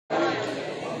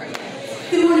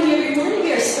Good morning, everyone.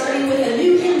 We are starting with a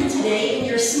new hymn today in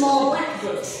your small black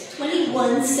books,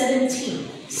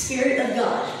 2117, Spirit of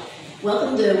God.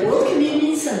 Welcome to World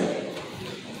Communion Sunday.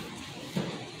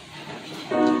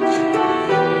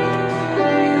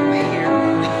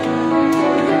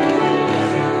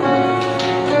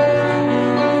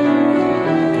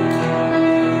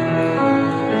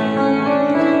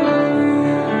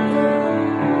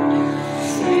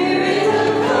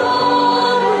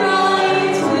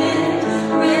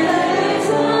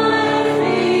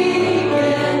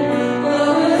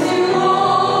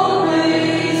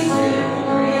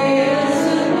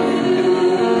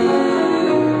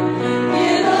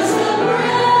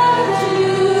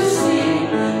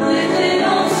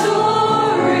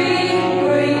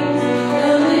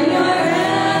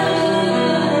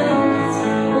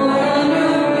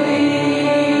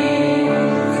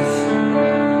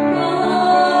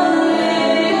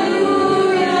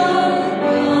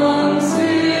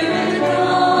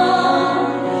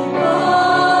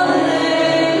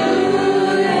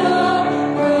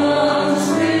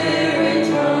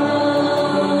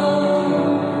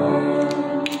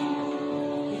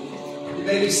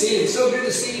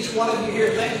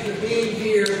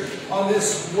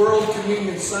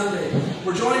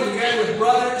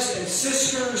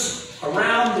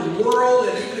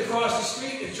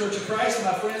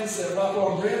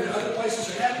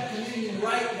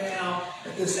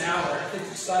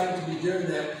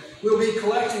 We'll be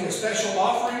collecting a special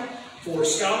offering for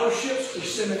scholarships for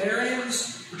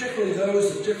seminarians, particularly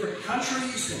those of different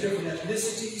countries and different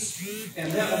ethnicities,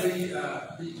 and that will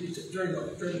be during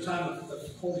the time of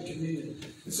Holy Communion.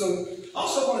 And so,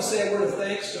 also want to say a word of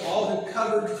thanks to all who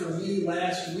covered for me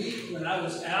last week when I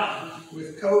was out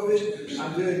with COVID.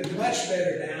 I'm doing much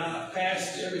better now. I've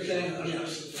passed everything.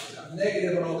 I'm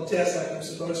negative on all the tests like I'm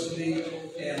supposed to be,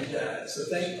 and so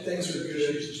things are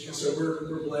good, and so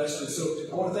we're blessed. And so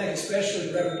I want to thank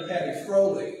especially Reverend Patty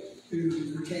Froelich,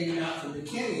 who came out from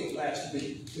McKinney last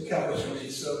week to cover for me,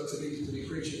 so to be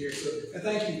preaching here. So, and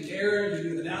thank you, Erin, to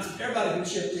do the announcement. Everybody who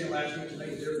chipped in last week to make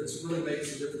a difference. It really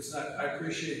makes a difference. I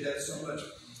appreciate that so much. I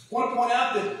want to point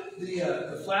out that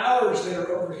the flowers that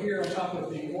are over here on top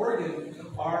of the organ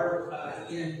are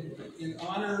in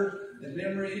honor and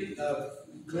memory of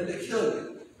Glenda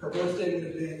Killian. Her birthday would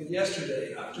have been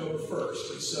yesterday, October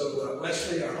 1st. And so,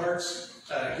 Wesley, our hearts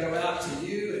go out to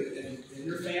you and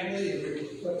your family, and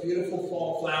what beautiful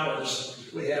fall flowers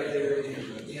we have there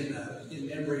in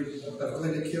memory of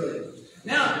Glenda Killian.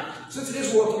 Now, since it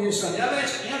is World Communion Sunday, I've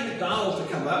asked Ann McDonald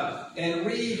to come up and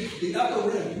read the upper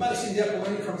room. You might have seen the upper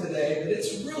room from today, but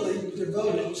it's really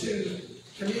devoted to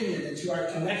communion and to our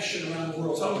connection around the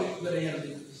world. So I'll let Ann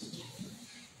read this.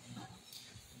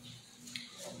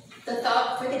 The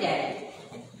thought for the day.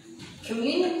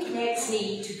 Communion connects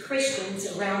me to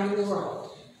Christians around the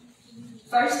world.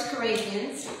 1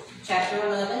 Corinthians chapter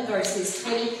 11, verses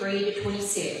 23 to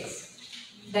 26.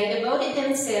 They devoted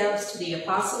themselves to the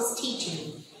apostles'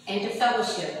 teaching and to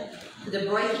fellowship, to the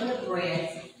breaking of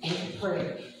bread and to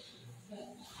prayer.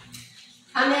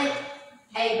 I met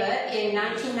Ava in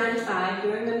 1995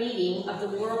 during a meeting of the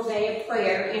World Day of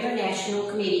Prayer International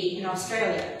Committee in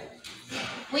Australia.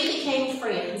 We became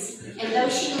friends, and though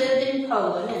she lived in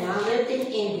Poland and I lived in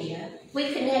India,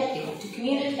 we connected to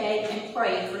communicate and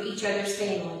pray for each other's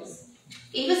families.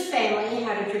 Eva's family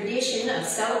had a tradition of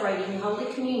celebrating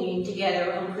Holy Communion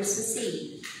together on Christmas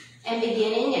Eve, and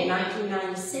beginning in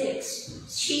 1996,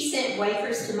 she sent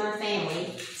wafers to my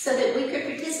family so that we could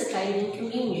participate in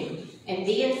communion and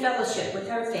be in fellowship with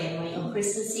her family on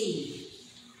Christmas Eve.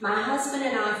 My husband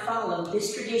and I followed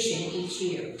this tradition each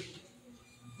year.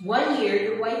 One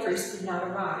year, the wafers did not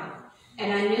arrive,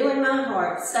 and I knew in my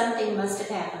heart something must have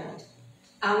happened.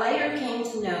 I later came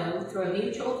to know through a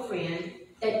mutual friend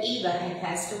that Eva had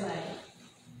passed away.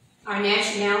 Our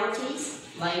nationalities,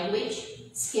 language,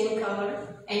 skin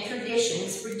color, and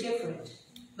traditions were different,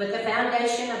 but the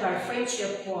foundation of our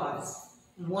friendship was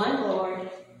one Lord,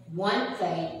 one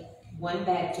faith, one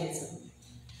baptism.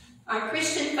 Our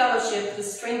Christian fellowship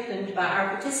was strengthened by our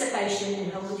participation in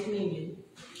Holy Communion.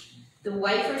 The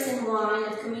wafers and wine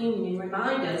of communion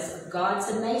remind us of God's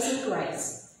amazing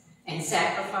grace and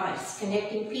sacrifice,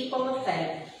 connecting people of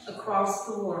faith across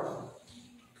the world.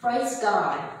 Praise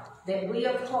God that we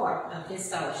are part of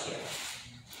this fellowship.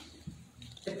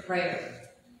 The prayer.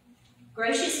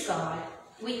 Gracious God,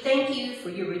 we thank you for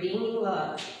your redeeming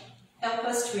love. Help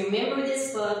us to remember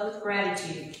this love with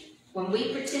gratitude when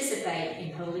we participate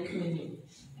in Holy Communion.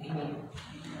 Amen.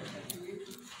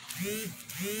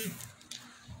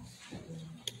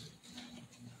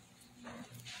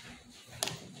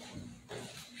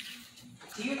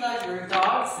 Do you love your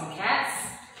dogs and cats?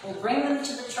 We'll bring them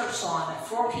to the church lawn at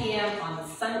 4 p.m. on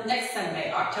next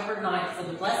Sunday, October 9th, for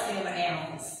the blessing of the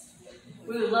animals.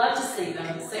 We would love to see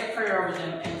them, say a prayer over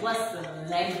them, and bless them in the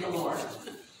name of the Lord.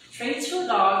 Treats for the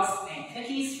dogs and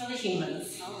cookies for the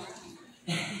humans.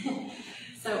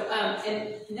 So,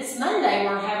 and this Monday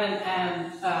we're having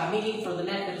a meeting for the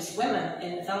Methodist women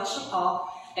in the fellowship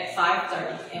hall at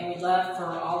 5:30, and we'd love for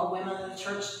all the women in the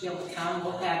church to be able to come.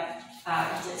 We'll have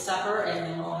supper, and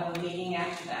then we'll have a meeting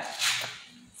after that.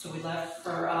 So we'd love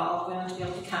for all the women to be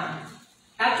able to come.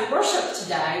 After worship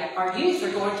today, our youth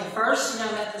are going to First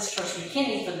United Methodist Church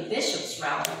McKinney for the Bishop's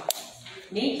Rally.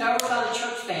 Meet over by the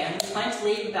church van. We plan to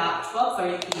leave about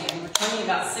 12:30 p.m., returning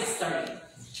about 6:30.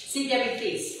 See Debbie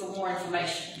Feast for more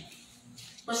information.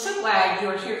 We're so glad you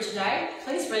are here today.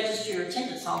 Please register your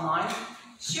attendance online.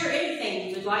 Share anything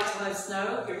you would like to let us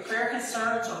know, your prayer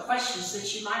concerns or questions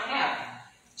that you might have.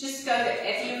 Just go to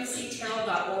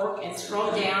fumcterrell.org and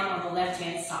scroll down on the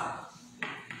left-hand side.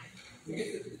 You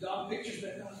get the dog pictures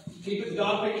back on? Can you put the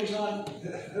dog pictures on?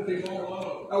 That'll be more.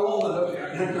 Oh, all of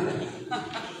them.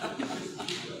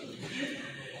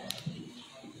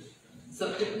 So,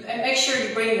 and make sure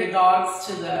you bring your dogs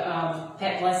to the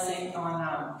pet blessing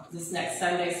on this next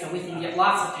Sunday so we can get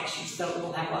lots of pictures. So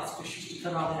we'll have lots of pictures to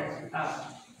put on there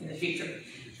in the future.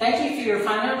 Thank you for your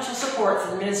financial support for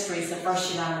the ministries of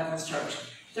First United Methodist Church.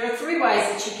 There are 3 ways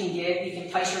that you can give. You can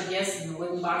place your gifts in the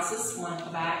wooden boxes, one at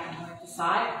the back and one at the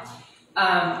side.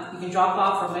 You can drop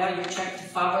off or mail your check to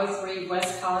 503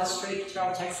 West College Street,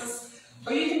 Terrell, Texas.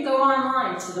 Or you can go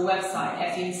online to the website,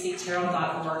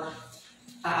 fumcterrell.org.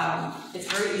 It's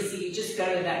very easy. You just go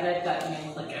to that red button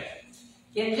and click it.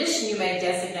 In addition, you may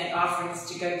designate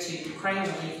offerings to go to Ukraine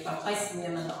Relief by placing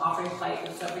them in the offering plate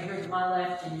that's over here to my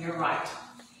left and your right.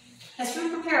 As we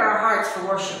prepare our hearts for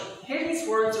worship, hear these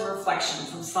words of reflection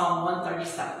from Psalm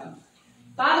 137.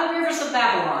 By the rivers of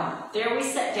Babylon, there we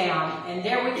sat down, and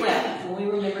there we wept when we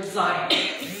remembered Zion.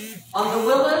 On the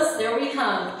willows, there we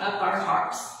hung up our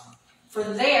harps. For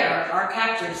there our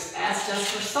captors asked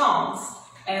us for songs,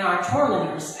 and our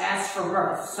tormentors asked for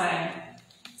mirth, saying,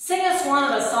 "Sing us one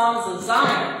of the songs of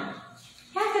Zion."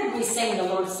 How could we sing the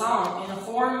Lord's song in a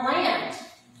foreign land?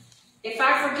 If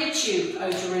I forget you,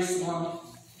 O Jerusalem,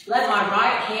 let my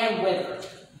right hand wither.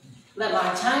 Let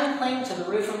my tongue cling to the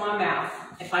roof of my mouth,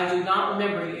 if I do not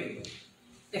remember you.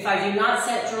 If I do not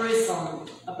set Jerusalem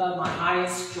above my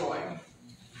highest joy.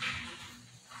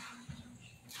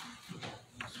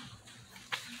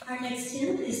 Our next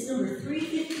hymn is number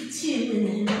 352 in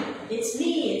the hymn. It's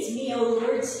me, O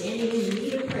Lord, standing in the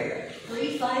need of prayer.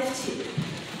 352.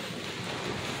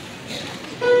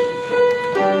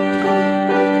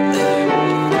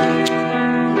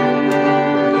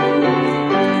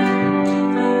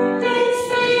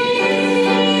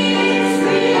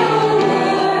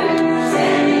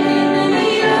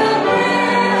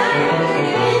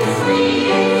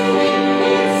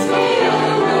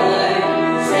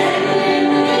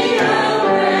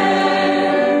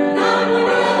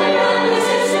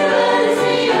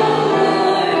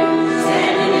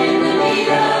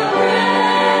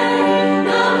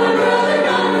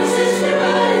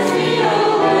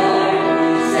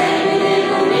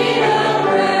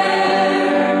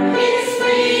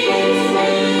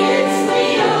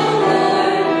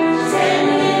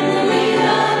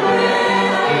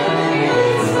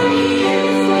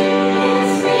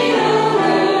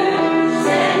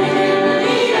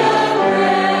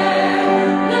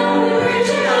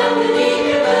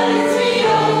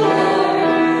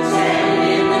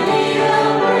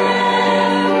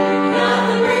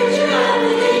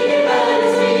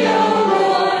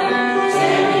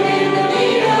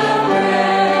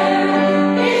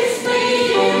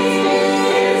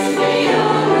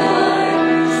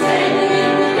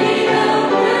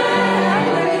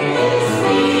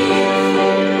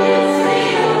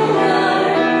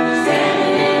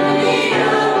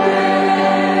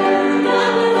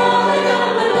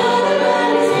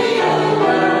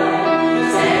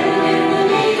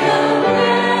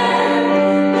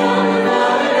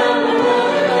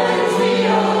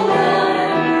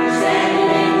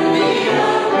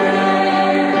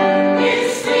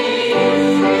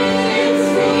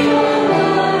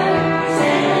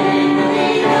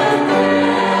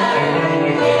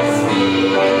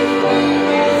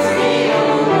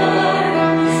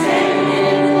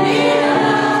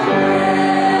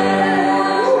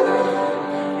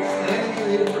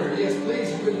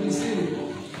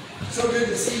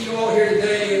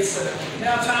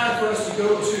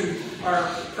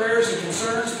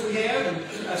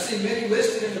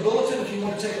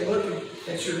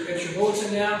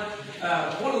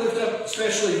 I want to lift up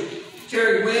especially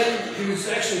Terry Wynn, who's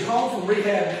actually home from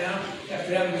rehab now,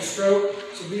 after having a stroke.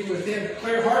 So be with him.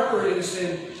 Claire Harper is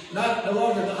no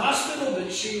longer in the hospital,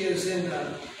 but she is in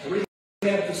a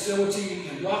rehab facility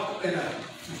in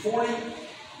Forney,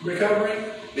 recovering.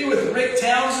 Be with Rick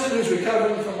Townsend, who's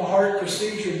recovering from a heart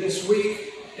procedure this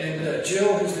week, and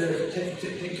Jill, who's there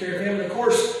taking care of him. And of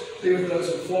course, be with those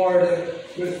in Florida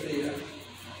with the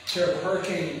terrible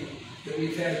hurricane that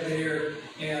we've had there,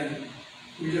 and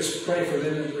we just pray for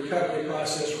them in the recovery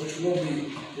process, which will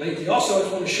be lengthy. Also, I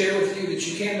just want to share with you that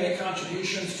you can make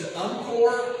contributions to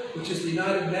UMCOR, which is the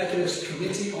United Methodist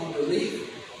Committee on Relief,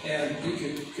 and you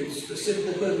could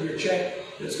specifically put in your check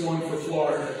that's going for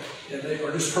Florida, and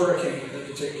or just hurricane, and they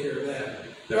can take care of that.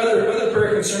 There are other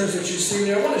prayer concerns that you see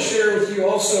there. I want to share with you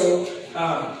also,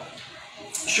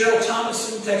 Cheryl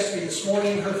Thomason texted me this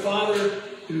morning. Her father,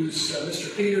 who's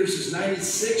Mr. Peters, is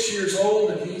 96 years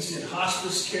old, and he's in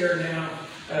hospice care now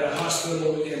at a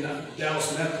hospital in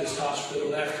Dallas Methodist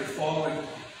Hospital after falling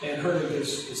and hurting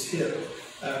his hip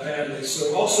badly.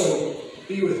 So also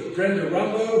be with Brenda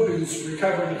Rumbo, who's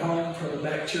recovering at home from a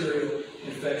bacterial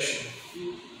infection.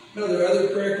 No, there are other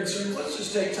prayer concerns. Let's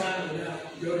just take time to now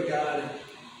go to God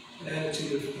and an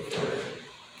attitude of prayer.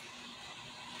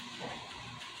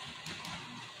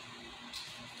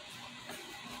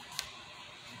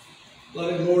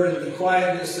 Loving Lord, in the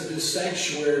quietness of this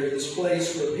sanctuary, this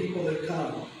place where people have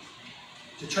come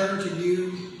to turn to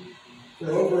you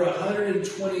for over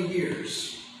 120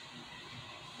 years,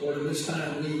 Lord, in this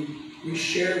time we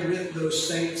share with those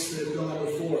saints that have gone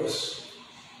before us.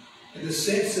 And the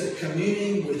sense of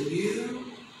communing with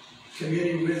you,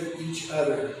 communing with each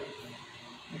other,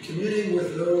 and communing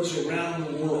with those around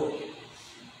the world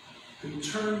who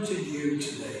turn to you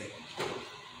today.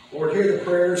 Lord, hear the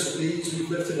prayers of these we've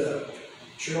lifted up.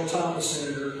 Cheryl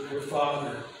Thomason and her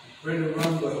father, Brenda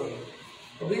Rumbo.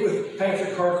 Or be with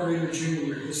Patrick Harker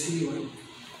Jr., his healing.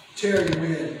 Terry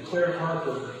Wynn, Claire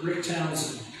Harper, Rick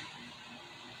Townsend.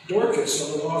 Dorcas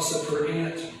on the loss of her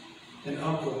aunt and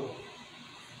uncle.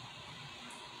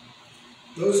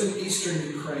 Those in eastern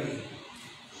Ukraine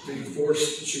being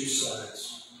forced to choose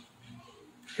sides.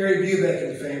 Harry Bubeck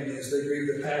and family as they grieve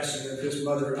the passing of his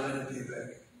mother, Ina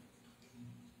Bubeck.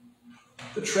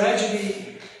 The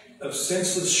tragedy of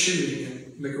senseless shooting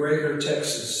in McGregor,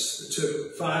 Texas, that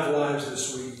took 5 lives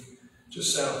this week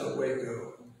just south of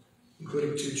Waco,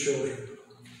 including 2 children.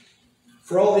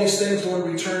 For all these things, Lord,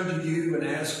 we turn to you and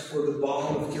ask for the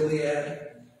balm of Gilead.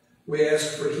 We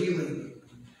ask for healing.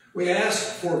 We ask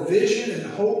for vision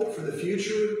and hope for the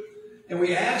future. And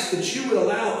we ask that you would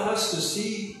allow us to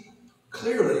see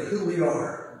clearly who we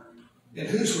are and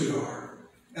whose we are.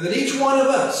 And that each one of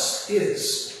us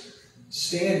is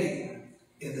standing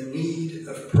in the need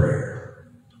of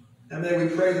prayer. And may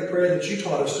we pray the prayer that you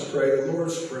taught us to pray, the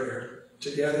Lord's Prayer,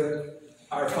 together.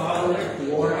 Our Father,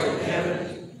 who art in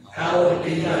heaven, hallowed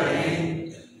be thy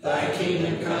name. Thy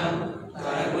kingdom come,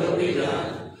 thy will be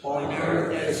done, on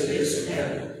earth as it is in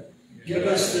heaven. Give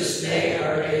us this day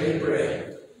our daily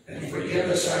bread, and forgive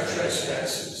us our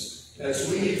trespasses, as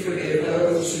we forgive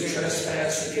those who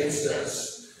trespass against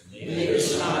us. Lead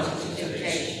us not into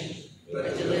temptation,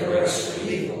 but deliver us from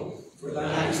evil. For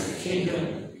thine is the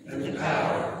kingdom, and the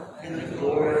power, and the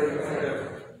glory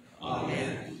forever.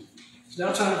 Amen. It's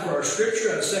now time for our scripture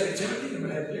out of 2 Timothy. I'm going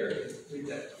to have Daria read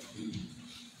that.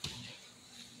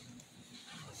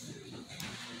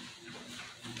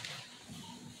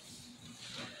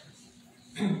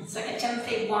 2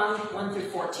 Timothy 1 through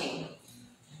 14.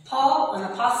 Paul,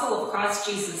 an apostle of Christ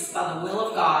Jesus by the will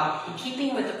of God, in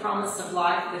keeping with the promise of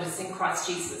life that is in Christ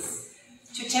Jesus.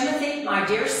 To Timothy, my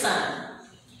dear son,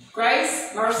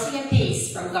 grace, mercy, and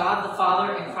peace from God the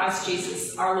Father and Christ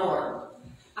Jesus our Lord.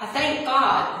 I thank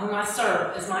God, whom I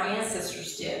serve as my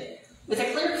ancestors did, with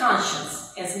a clear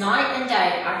conscience, as night and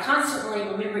day I constantly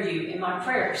remember you in my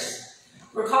prayers.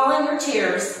 Recalling your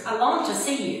tears, I long to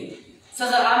see you, so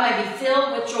that I may be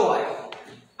filled with joy.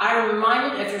 I am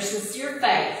reminded of your sincere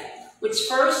faith, which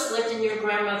first lived in your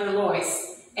grandmother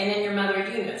Lois and in your mother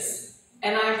Eunice,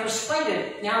 and I am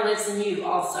persuaded now lives in you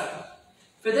also.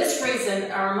 For this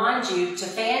reason, I remind you to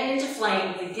fan into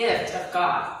flame the gift of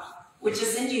God, which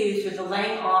is in you through the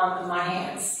laying on of my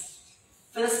hands.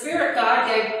 For the Spirit God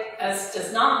gave us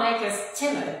does not make us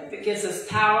timid, but gives us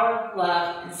power,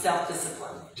 love, and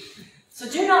self-discipline. So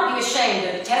do not be ashamed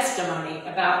of the testimony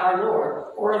about our Lord,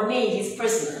 or of me, his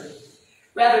prisoner.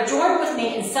 Rather, join with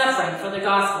me in suffering for the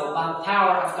gospel by the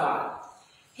power of God.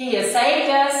 He has saved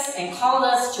us and called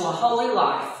us to a holy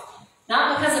life,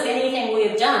 not because of anything we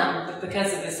have done, but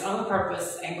because of his own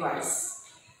purpose and grace.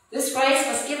 This grace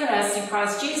was given us in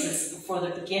Christ Jesus before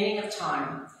the beginning of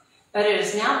time, but it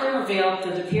has now been revealed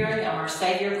through the appearing of our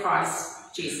Savior Christ,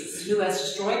 Jesus, who has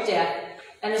destroyed death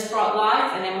and has brought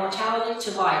life and immortality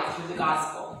to light through the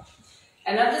gospel.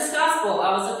 And of this gospel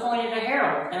I was appointed a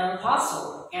herald and an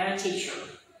apostle and a teacher.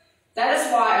 That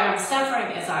is why I am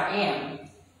suffering as I am.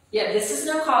 Yet this is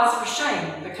no cause for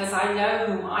shame, because I know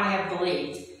whom I have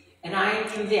believed, and I am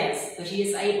convinced that he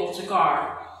is able to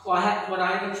guard what I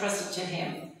have entrusted to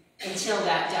him until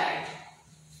that day.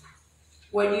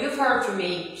 What you have heard from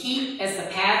me, keep as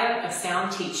the pattern of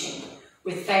sound teaching,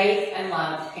 with faith and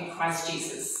love in Christ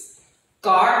Jesus.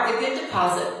 Guard the good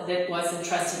deposit that was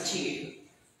entrusted to you.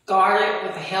 Guard it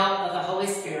with the help of the Holy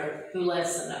Spirit who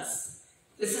lives in us.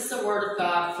 This is the word of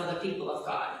God for the people of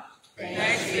God.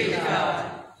 Thanks be to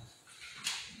God.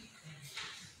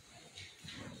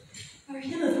 Our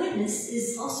hymn of witness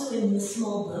is also in the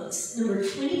small books, number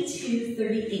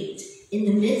 2238, In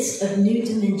the Midst of New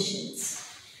Dimensions.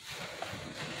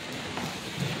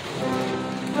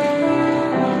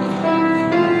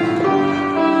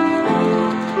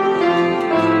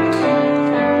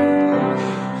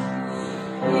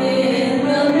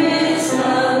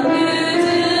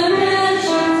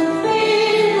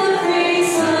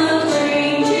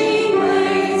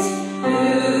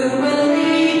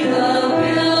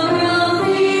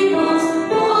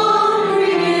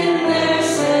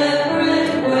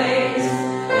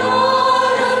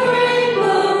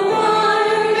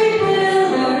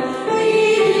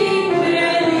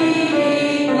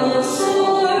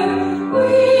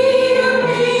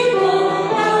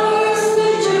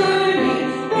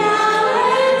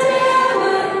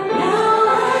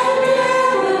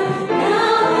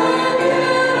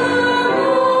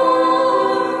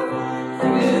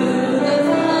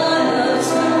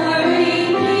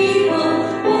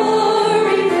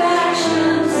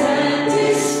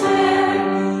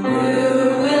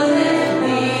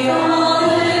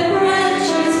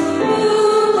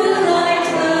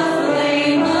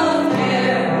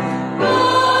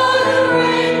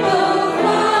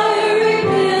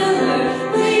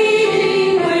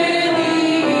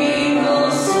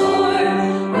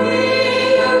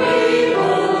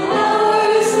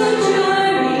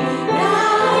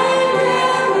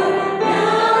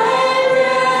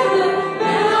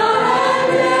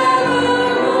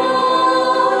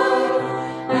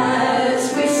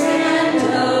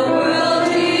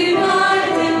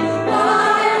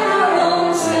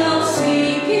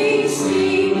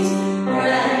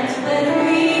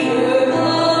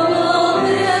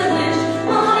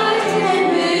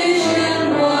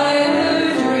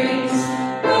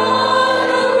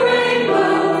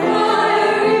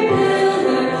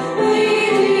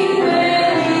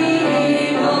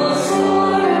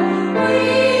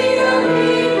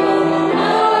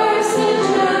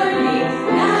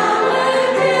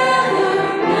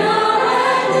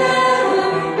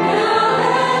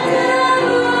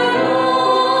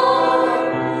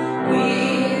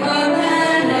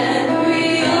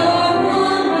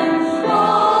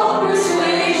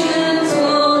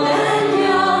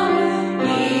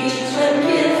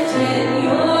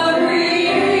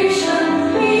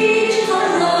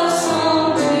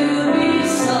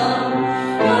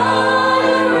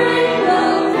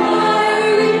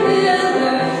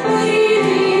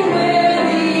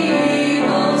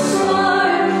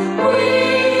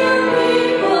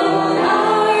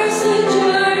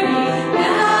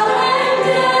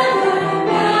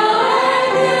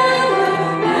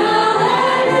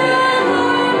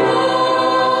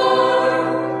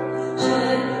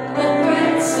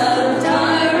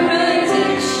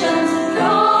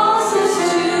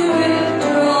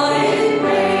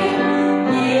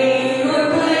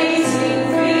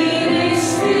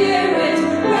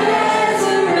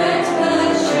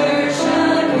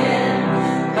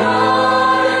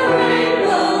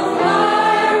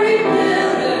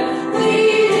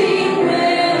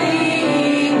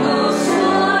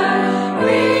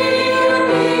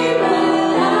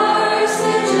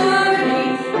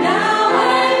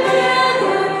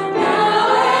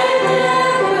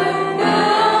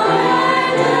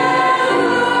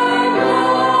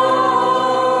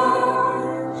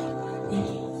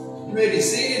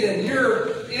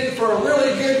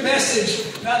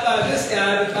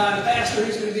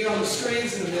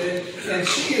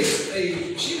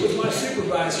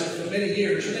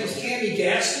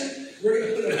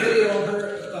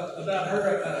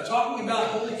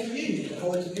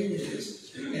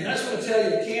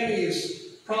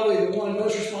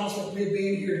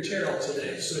 Terrell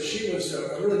today, so she was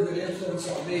a really good influence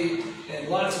on me in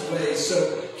lots of ways.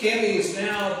 So Cammie is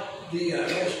now the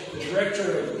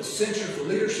director of the Center for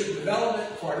Leadership Development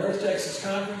for our North Texas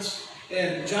Conference.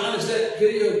 And John, is that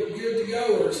video good to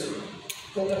go, or is it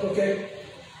pulled up okay?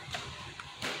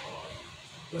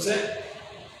 What's that?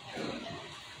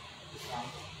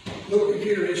 Little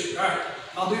computer issue. All right,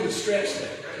 I'll do the stretch thing.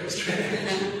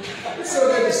 It's so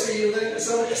good to see you, Lynn.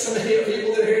 So many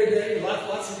people that are here today.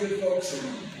 Lots of good folks.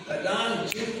 And, Don,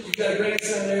 you got a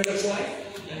grandson there, looks like?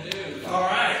 I do. All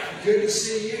right, good to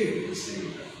see you. Good to see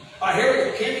you. All right, here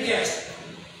we go. Candy Castle.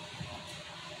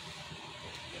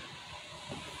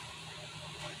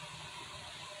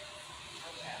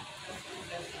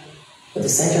 With the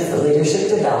Center for Leadership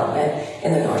Development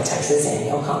in the North Texas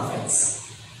Annual Conference.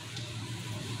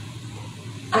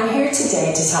 I'm here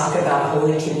today to talk about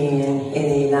Holy Communion in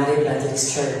the United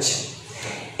Methodist Church.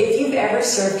 If you've ever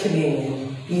served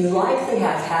communion, you likely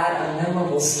have had a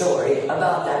memorable story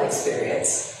about that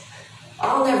experience.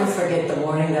 I'll never forget the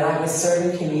morning that I was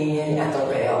serving communion at the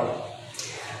rail.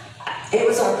 It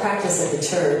was our practice at the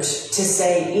church to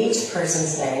say each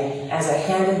person's name as I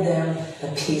handed them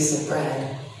a piece of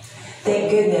bread.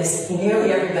 Thank goodness,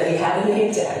 nearly everybody had a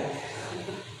name tag.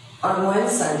 On one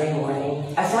Sunday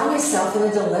morning, I found myself in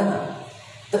a dilemma.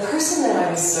 The person that I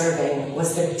was serving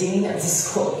was the dean of the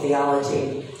School of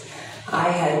Theology. I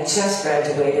had just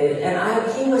graduated,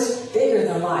 and he was bigger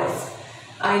than life.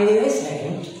 I knew his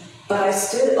name, but I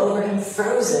stood over him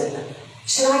frozen.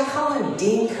 Should I call him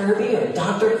Dean Kirby or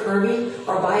Dr. Kirby,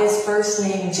 or by his first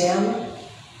name, Jim?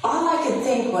 All I could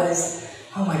think was,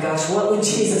 oh my gosh, what would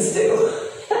Jesus do?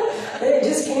 Then it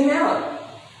just came out.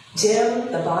 Jim,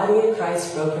 the body of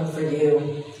Christ broken for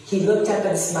you. He looked up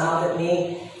and smiled at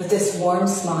me with this warm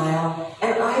smile,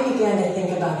 and I began to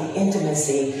think about the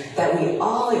intimacy that we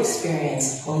all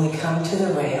experience when we come to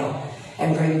the rail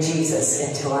and bring Jesus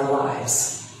into our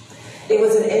lives. It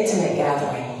was an intimate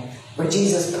gathering where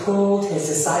Jesus pulled his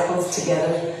disciples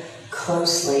together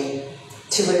closely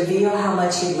to reveal how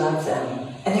much he loved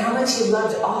them and how much he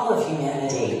loved all of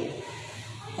humanity.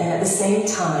 And at the same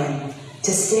time,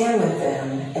 to stand with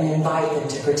them and invite them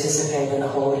to participate in the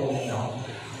Holy Meal.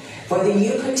 Whether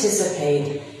you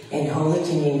participate in Holy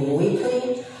Communion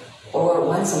weekly or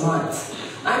once a month,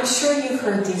 I'm sure you've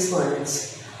heard these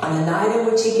words. On the night in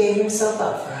which he gave himself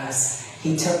up for us,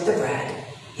 he took the bread,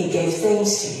 he gave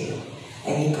thanks to you,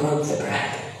 and he broke the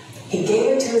bread. He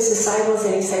gave it to his disciples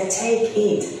and he said, take,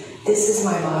 eat, this is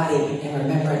my body in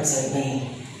remembrance of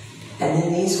me. And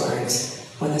then these words,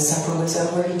 when the supper was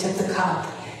over, he took the cup.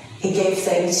 He gave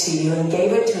thanks to you and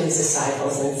gave it to his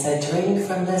disciples and said, drink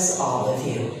from this, all of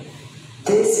you.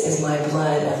 This is my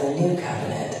blood of the new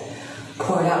covenant,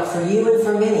 poured out for you and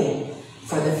for many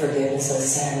for the forgiveness of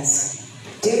sins.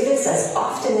 Do this as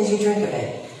often as you drink of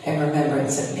it in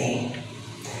remembrance of me.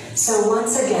 So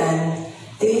once again,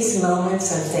 these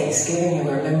moments of thanksgiving and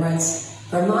remembrance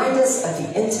remind us of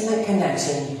the intimate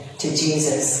connection to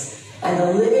Jesus and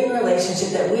the living relationship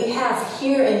that we have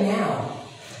here and now.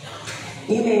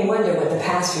 You may wonder what the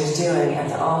pastor is doing at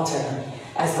the altar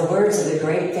as the words of the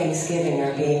great Thanksgiving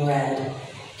are being read,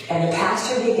 and the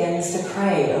pastor begins to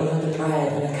pray over the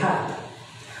bread and the cup.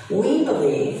 We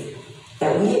believe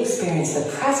that we experience the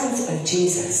presence of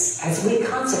Jesus as we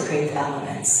consecrate the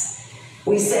elements.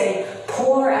 We say,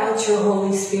 pour out your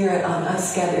Holy Spirit on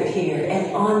us gathered here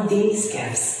and on these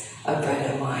gifts of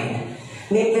bread and wine.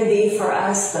 Make them be for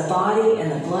us the body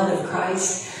and the blood of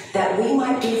Christ, that we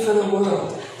might be for the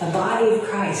world the body of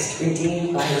Christ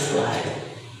redeemed by his blood.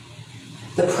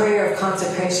 The prayer of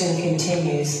consecration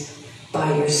continues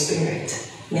by your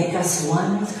Spirit. Make us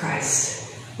one with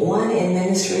Christ, one in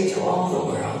ministry to all the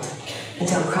world,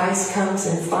 until Christ comes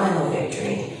in final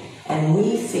victory and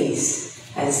we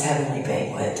feast at his heavenly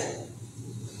banquet.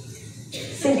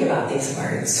 Think about these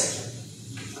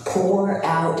words. Pour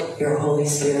out your Holy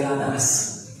Spirit on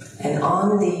us and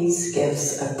on these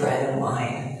gifts of bread and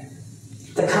wine.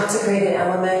 The consecrated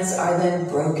elements are then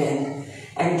broken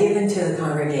and given to the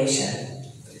congregation.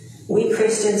 We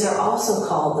Christians are also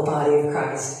called the body of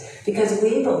Christ because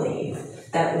we believe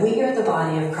that we are the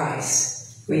body of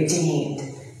Christ, redeemed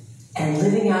and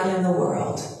living out in the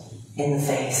world in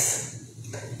faith.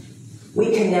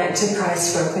 We connect to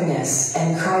Christ's brokenness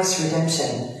and Christ's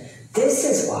redemption. This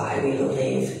is why we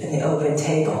believe in the open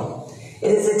table.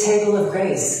 It is a table of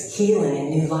grace, healing, and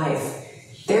new life.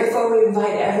 Therefore, we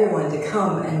invite everyone to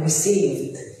come and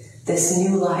receive this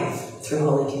new life through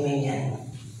Holy Communion.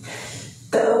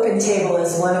 The open table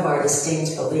is one of our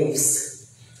distinct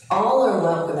beliefs. All are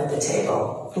welcome at the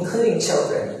table, including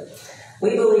children.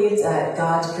 We believe that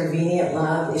God's prevenient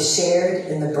love is shared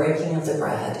in the breaking of the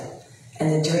bread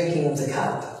and the drinking of the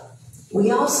cup.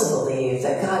 We also believe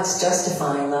that God's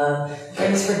justifying love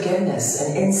brings forgiveness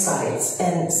and insights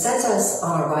and sets us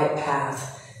on a right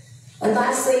path. And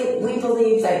lastly, we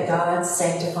believe that God's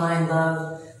sanctifying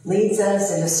love leads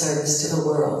us into service to the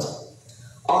world.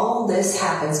 All this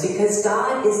happens because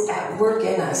God is at work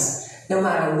in us, no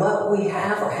matter what we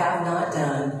have or have not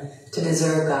done to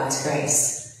deserve God's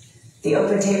grace. The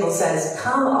open table says,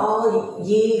 "Come all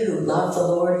ye who love the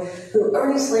Lord, who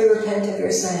earnestly repent of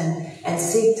your sin and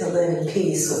seek to live in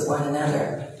peace with one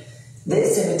another."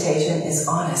 This invitation is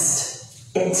honest,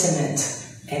 intimate,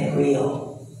 and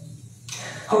real.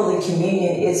 Holy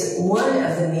Communion is one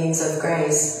of the means of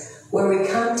grace where we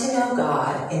come to know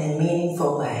God in a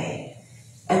meaningful way,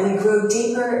 and we grow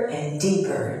deeper and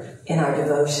deeper in our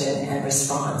devotion and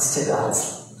response to God's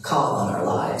call on our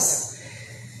lives.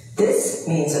 This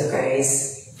means of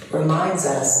grace reminds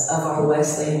us of our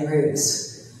Wesleyan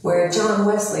roots, where John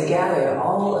Wesley gathered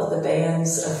all of the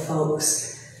bands of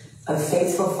folks, of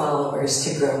faithful followers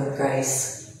to grow in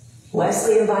grace.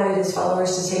 Wesley invited his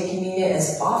followers to take communion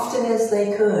as often as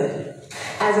they could.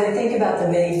 As I think about the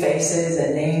many faces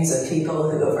and names of people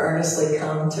who have earnestly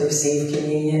come to receive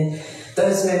communion,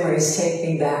 those memories take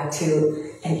me back to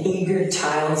an eager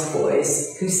child's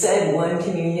voice who said one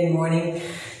communion morning,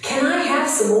 "Can I have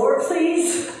some more,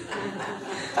 please?"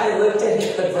 I looked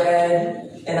at the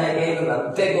bread and I gave him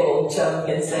a big old chunk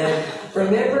and said,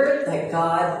 "Remember that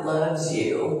God loves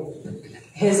you."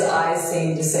 His eyes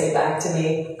seemed to say back to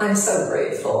me, "I'm so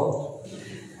grateful."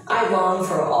 I long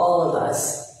for all of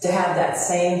us to have that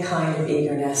same kind of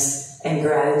eagerness and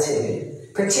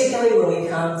gratitude, particularly when we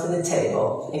come to the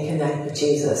table and connect with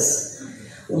Jesus.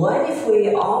 What if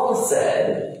we all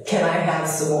said, "Can I have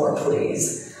some more,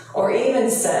 please?" Or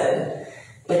even said,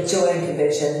 with joy and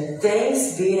conviction,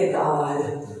 "Thanks be to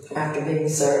God," after being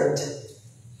served?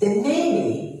 Then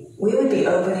maybe we would be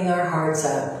opening our hearts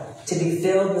up to be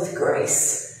filled with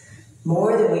grace,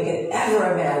 more than we could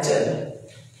ever imagine.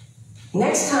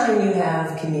 Next time you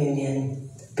have communion,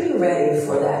 be ready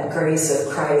for that grace of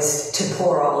Christ to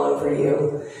pour all over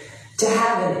you, to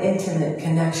have an intimate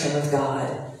connection with God.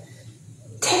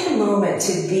 Take a moment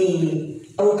to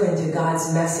be open to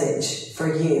God's message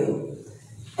for you.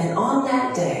 And on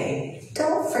that day,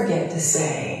 don't forget to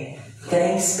say,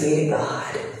 "Thanks be to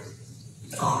God."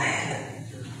 Amen.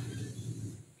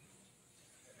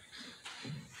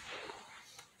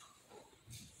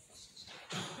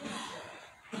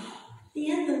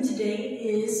 The anthem today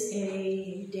is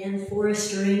a Dan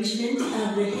Forrest arrangement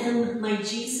of the hymn, "My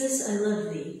Jesus, I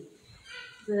Love Thee."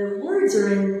 The words are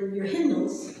in your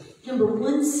hymnals, number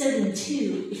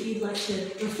 172, if you'd like to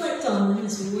reflect on them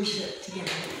as we worship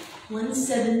together.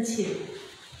 172.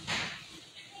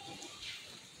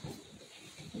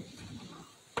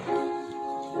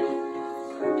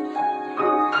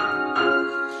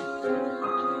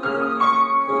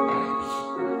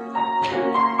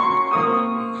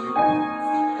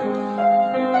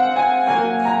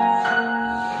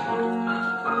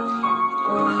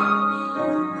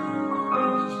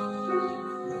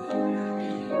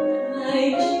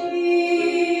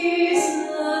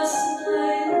 Jesus,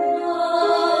 I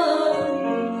love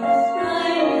thee.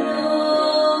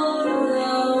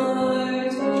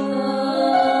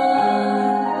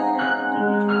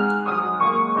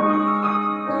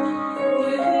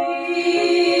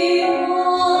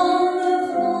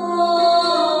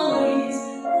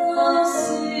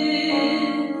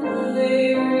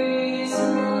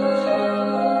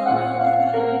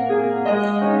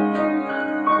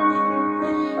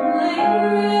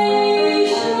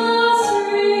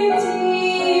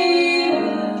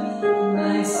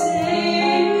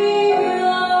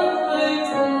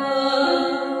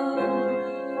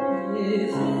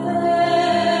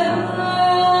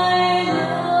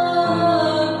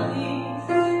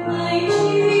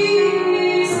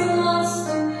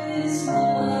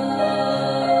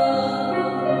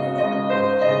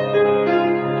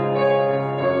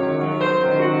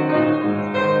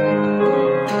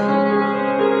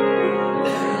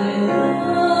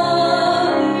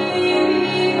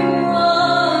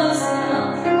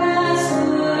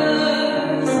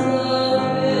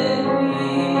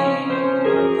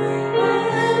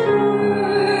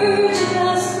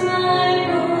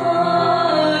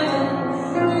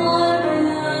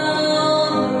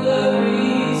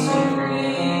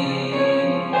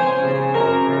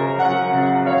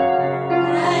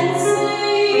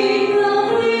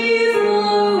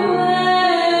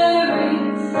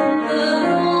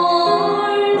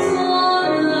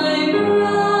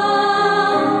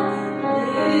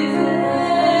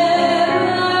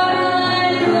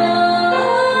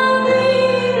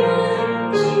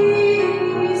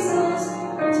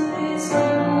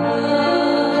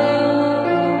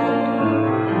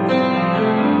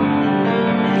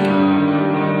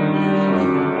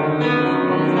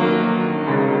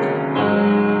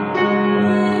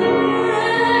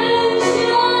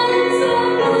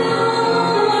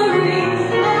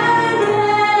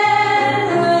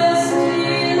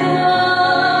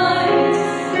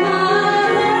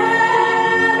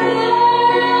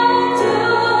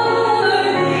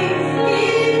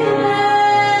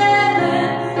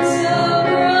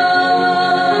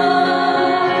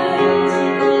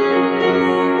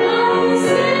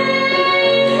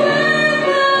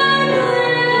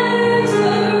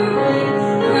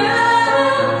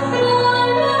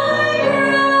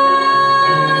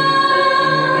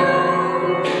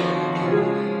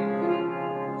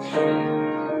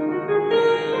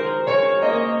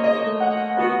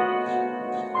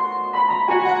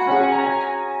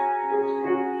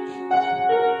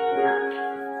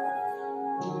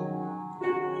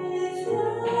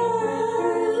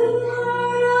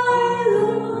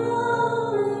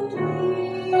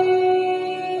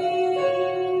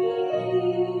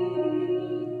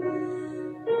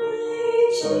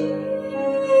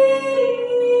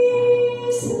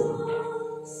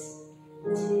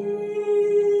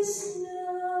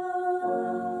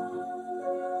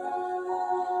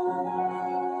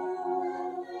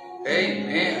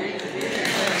 Amen.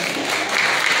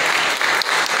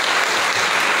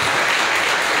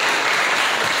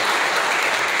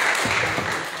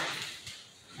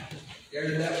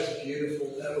 Erin, that was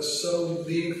beautiful. That was so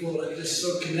meaningful and just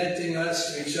so connecting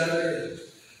us to each other.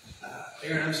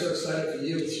 Erin, I'm so excited for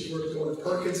you. We're going to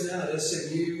Perkins now at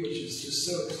SMU, which is just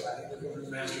so exciting. We're going to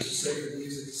the Masters of Sacred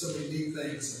Music, so many neat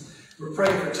things. And we're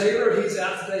praying for Taylor. He's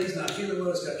out today. He's not feeling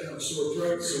well. He's got kind of a sore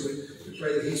throat, so we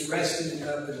pray that he's resting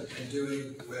up and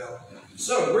doing well.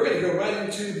 So we're going to go right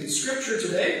into the scripture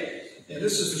today, and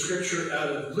this is the scripture out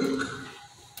of Luke,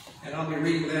 and I'll be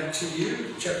reading that to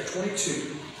you, chapter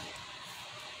 22.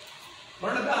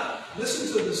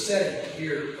 Listen to the setting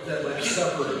here of that Last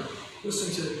Supper.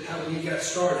 Listen to how we got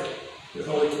started with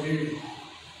Holy Communion.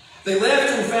 They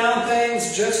left and found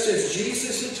things just as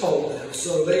Jesus had told them,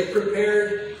 so they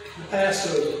prepared the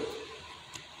Passover.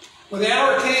 When the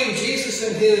hour came, Jesus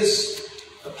and his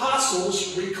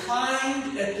apostles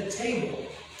reclined at the table.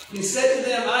 He said to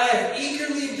them, I have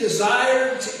eagerly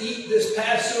desired to eat this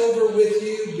Passover with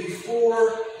you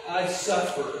before I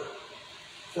suffer.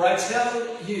 For I tell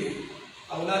you,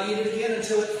 I will not eat it again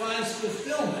until it finds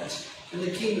fulfillment in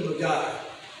the kingdom of God.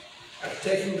 After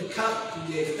taking the cup,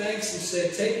 he gave thanks and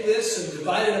said, take this and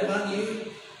divide it among you.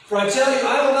 For I tell you,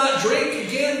 I will not drink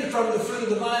again from the fruit of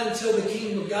the vine until the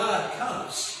kingdom of God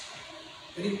comes.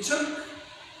 And he took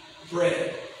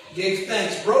bread, gave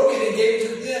thanks, broke it, and gave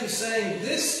it to them, saying,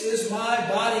 this is my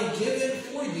body given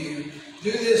for you.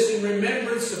 Do this in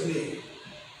remembrance of me.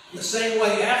 In the same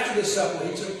way, after the supper,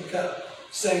 he took the cup,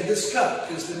 saying, this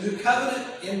cup is the new covenant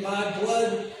in my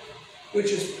blood,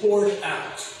 which is poured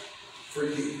out for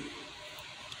you.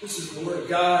 This is the word of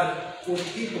God for the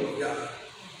people of God.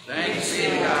 Thanks be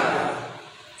to God.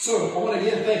 So I want to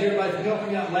again thank everybody for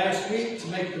helping out last week to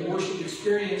make the worship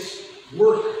experience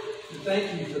work. And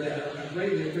thank you for that. I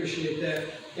greatly appreciate that.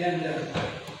 And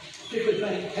particularly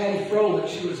thank Patty Froelich.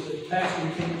 She was the pastor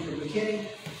who came from McKinney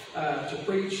to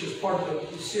preach as part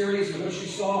of the series. And what you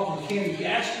saw from Candy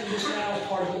Gaston just now is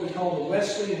part of what we call the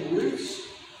Wesleyan Roots,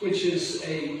 which is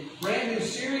a brand new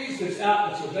series that's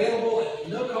out, that's available at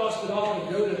no cost at all.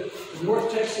 You go to the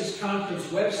North Texas Conference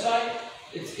website.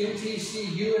 It's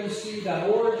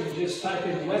mtcumc.org, and just type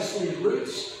in Wesleyan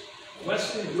Roots,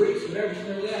 whatever you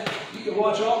remember that. You can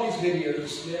watch all these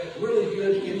videos. They're really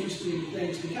good, interesting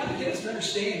things to kind of get us an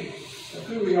understanding of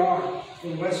who we are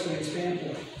from a Wesleyan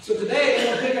standpoint. So today, I'm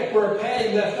going to pick up where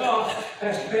Patty left off.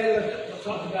 Pastor Patty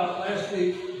talked about last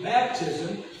week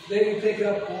baptism. They will pick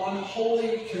up on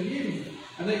Holy Communion.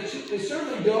 And they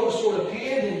certainly go sort of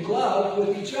hand in glove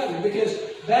with each other, because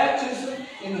baptism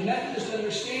in the Methodist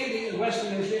understanding and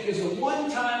Western understanding is a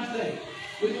one-time thing.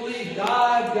 We believe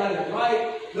God got it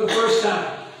right the first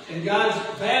time. And God's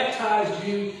baptized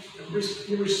you.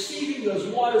 You're receiving those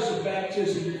waters of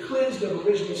baptism. You're cleansed of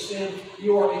original sin.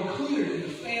 You are included in the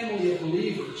family of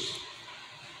believers.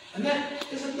 And that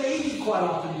is a baby quite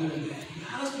often doing that.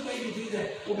 How does the baby do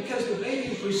that? Well, because the baby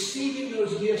is receiving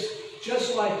those gifts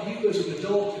just like you as an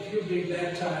adult, if you're being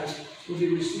baptized, will be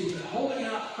receiving, holding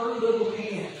out her little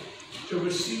hand to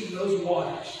receive those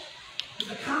waters. But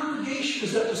the congregation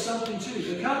is up to something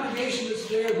too. The congregation that's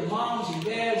there, the moms and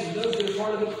dads and those that are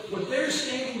part of it, what they're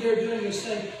standing there doing is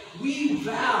saying, we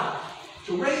vow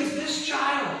to raise this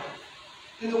child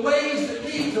in the ways that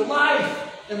lead to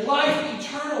life and life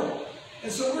eternal.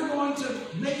 And so we're going to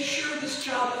make sure this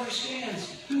child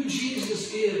understands who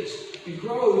Jesus is and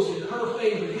grows in her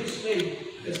faith and his faith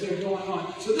as they're going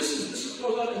on. So this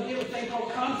goes on, and we have a thing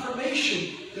called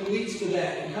confirmation that leads to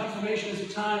that. And confirmation is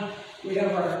a time we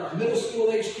have our middle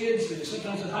school age kids and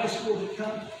sometimes in high school that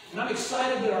come. And I'm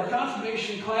excited that our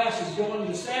confirmation class is going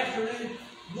this afternoon,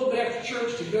 a little bit after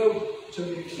church, to go to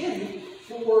McKinney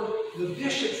for the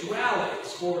bishop's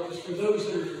rallies, for those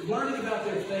that are learning about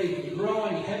their faith and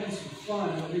growing and having some fun.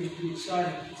 It'll be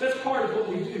exciting. So that's part of what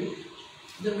we do.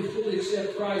 And then we fully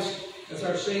accept Christ as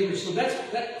our Savior. So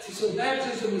so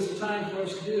baptism is the time for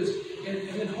us to do this.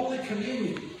 And then Holy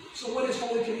Communion. So what is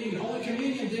Holy Communion? Holy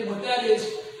Communion, then, what that is,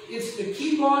 it's the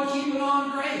keep on keeping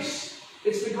on grace.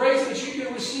 It's the grace that you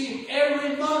can receive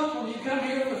every month when you come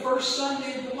here on the first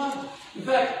Sunday of the month. In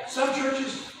fact, some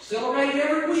churches celebrate it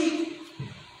every week.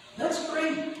 That's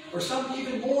great. Or some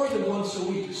even more than once a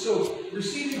week. So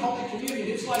receiving Holy Communion,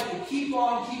 it's like the keep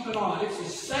on keeping on. It's a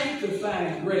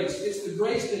sanctifying grace. It's the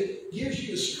grace that gives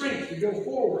you the strength to go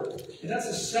forward. And that's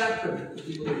a sacrament, if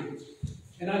you believe.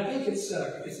 And I think it's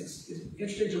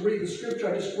interesting to read the scripture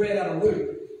I just read out of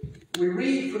Luke. We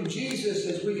read from Jesus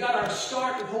as we got our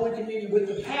start with Holy Communion with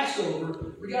the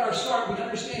Passover. We got our start. We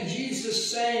understand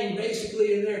Jesus saying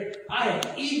basically in there, I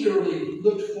have eagerly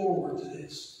looked forward to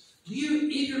this. Do you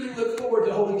eagerly look forward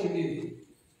to Holy Communion?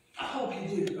 I hope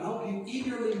you do. I hope you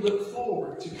eagerly look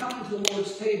forward to coming to the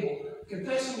Lord's table,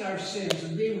 confessing our sins,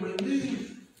 and being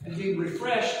renewed, and being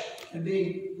refreshed, and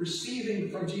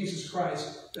receiving from Jesus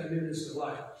Christ that newness of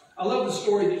life. I love the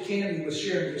story that Candy was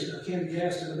sharing just now, Candy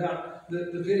Gaston, about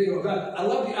the video about, I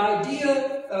love the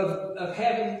idea of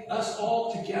having us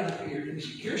all together here. And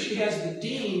here she has the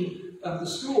dean of the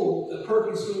school, the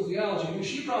Perkins School of Theology, who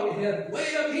she probably had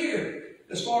way up here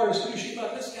as far as who she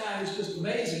thought, this guy is just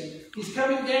amazing. He's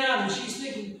coming down and she's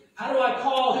thinking, how do I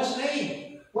call his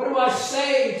name? What do I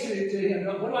say to him?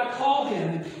 What do I call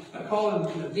him? I call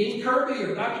him Dean Kirby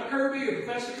or Dr. Kirby or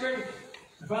Professor Kirby.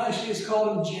 And finally she just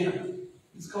called him Jim.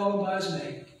 He's called him by his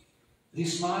name. And he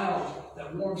smiled,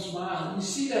 that warm smile. And you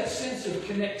see that sense of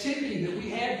connectivity that we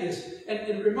had this. And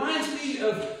it reminds me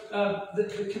of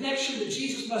the connection that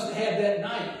Jesus must have had that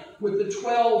night with the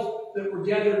 12 that were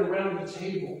gathered around the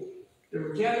table. They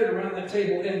were gathered around that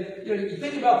table. And you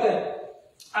think about that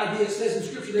idea. It says in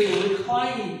Scripture they were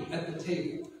reclining at the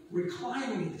table.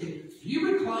 Reclining at the table. Do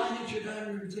you recline at your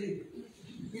dining room table?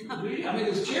 I mean,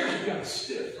 those chairs are kind of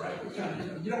stiff, right?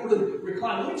 You don't really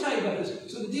recline. Let me tell you about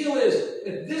this. So the deal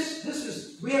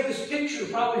is, we have this picture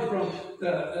probably from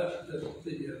the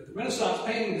Renaissance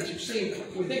painting that you've seen.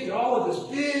 We think that all of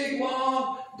this big,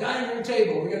 long dining room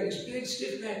table, we got these big,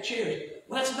 stiff-backed chairs.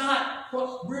 Well, that's not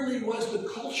what really was the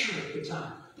culture at the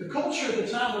time. The culture at the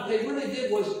time, what they really did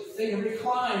was they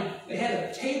reclined. They had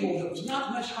a table that was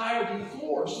not much higher than the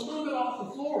floor, just a little bit off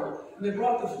the floor. And they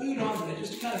brought the food on it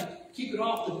just to kind of keep it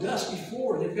off the dusty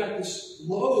floor. They've got this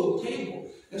low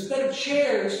table. Instead of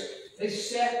chairs, they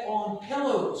sat on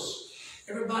pillows.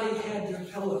 Everybody had their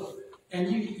pillow.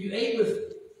 And you ate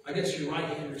with, I guess, your right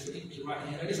hand, or eating with your right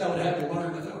hand. I guess I would have to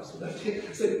learn that.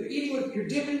 So you're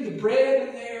dipping the bread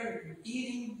in there, you're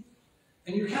eating,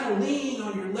 and you're kind of leaning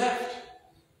on your left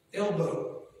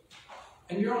elbow.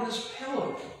 And you're on this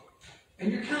pillow.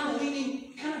 And you're kind of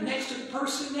leaning next to the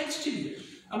person next to you.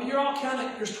 I mean, you're all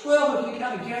there's 12 of you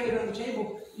kind of gathered on the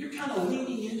table. You're kind of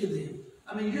leaning into them.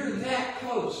 I mean, you're that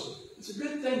close. It's a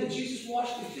good thing that Jesus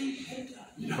washed their feet.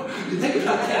 You think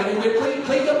about that. I mean, they're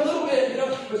cleaned up a little bit,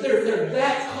 but they're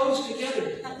that close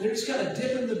together. They're just kind of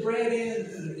dipping the bread in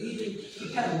and they're eating,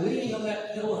 and kind of leaning on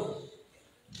that pillow.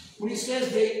 When he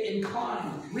says they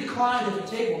reclined at the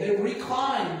table, they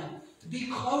reclined to be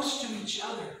close to each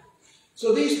other.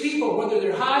 So these people, whether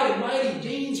they're high and mighty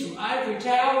deans from ivory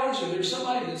towers, or there's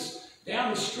somebody that's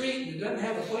down the street and doesn't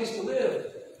have a place to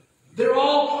live, they're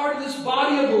all part of this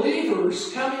body of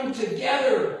believers coming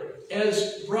together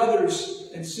as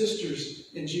brothers and sisters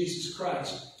in Jesus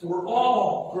Christ. And we're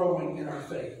all growing in our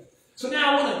faith. So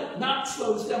now I want to not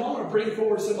slow this down. I want to bring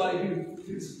forward somebody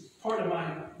who's part of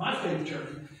my faith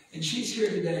journey. And she's here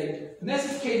today. And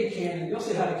this is Katie Cannon. You'll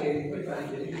say hi to Katie. Wait, hi,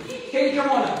 Katie. Katie, come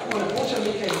on up. Come on up. I want y'all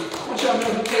to meet Katie. I want y'all to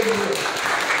know who Katie is.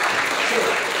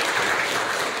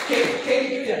 So,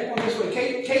 Katie, yeah, come on this way.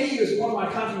 Katie is one of my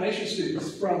confirmation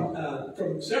students from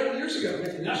several years ago.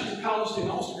 Now she's a college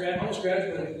student, almost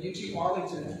graduated at UT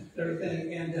Arlington and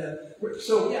everything. And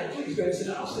so, yeah, please go ahead and sit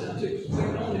down. I'll sit down too. So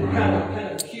we only do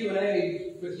kind of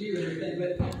Q&A with you and everything.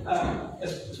 But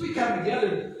as we come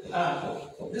together,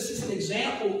 this is an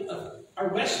example of our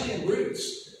Wesleyan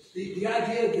roots. The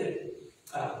idea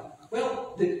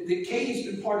that Katie's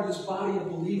been part of this body of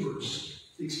believers,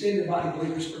 the extended body of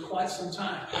believers, for quite some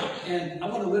time. And I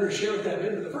want to let her share with that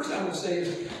bit. But the first thing I want to say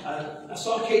is I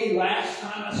saw Katie last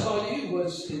time I saw you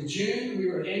was in June. We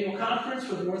were at an annual conference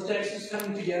with North Texas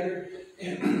coming together.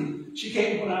 And she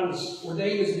came when I was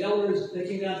ordained as an elder. They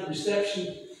came down to the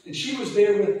reception. And she was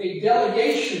there with a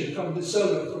delegation from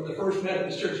DeSoto, from the First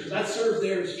Methodist Church, because I served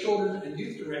there as children and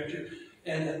youth director.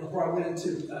 And before I went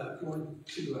into going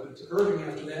to Irving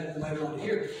after that, and later on to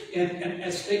here. And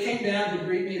as they came down to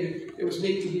greet me, and it was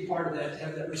neat to be part of that, to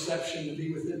have that reception, to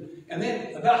be with them. And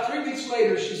then about 3 weeks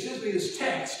later, she sends me this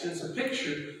text, and it's a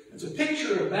picture. It's a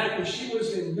picture of back when she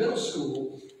was in middle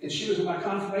school, and she was in my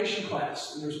confirmation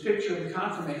class. And there's a picture of the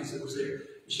confirmands that was there.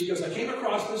 And she goes, I came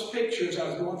across this picture as I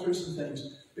was going through some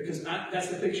things. Because that's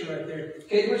the picture right there.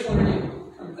 Katie, which one are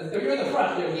you? You're in the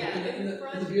front there, in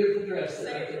the beautiful dress.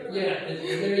 Right there. Yeah,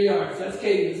 and there you are. So that's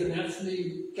Katie's, and that's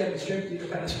me, Kevin Strength, the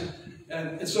pastor.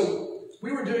 And so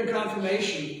we were doing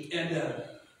confirmation, and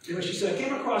she said, I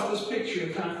came across this picture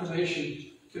of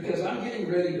confirmation because I'm getting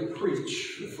ready to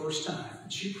preach for the first time.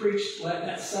 And she preached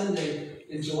that Sunday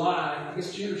in July, I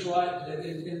guess June or July,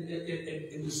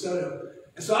 in DeSoto.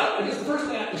 And so I guess the first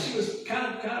thing, she was kind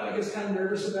of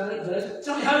nervous about it. But I said,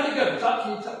 tell me, how did it go?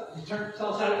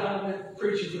 Tell us how it went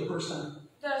preaching for the first time.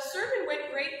 The sermon went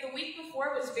great. The week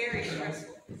before was very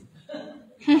stressful.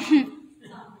 Okay.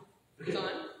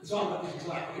 It's on, it's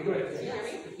loud. Okay, go ahead. Can you hear me?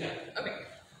 Yeah. Okay.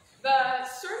 The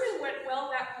sermon went well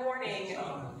that morning.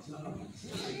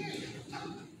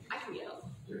 I can yell.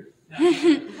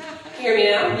 Hear me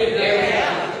now?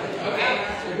 Okay.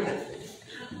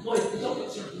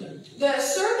 The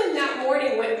sermon that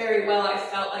morning went very well. I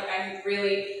felt like I had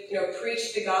really,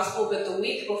 preached the gospel, but the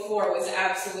week before was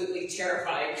absolutely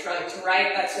terrifying, trying to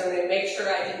write that sermon and make sure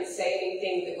I didn't say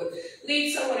anything that would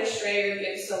lead someone astray or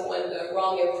give someone the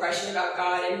wrong impression about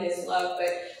God and His love. But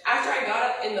after I got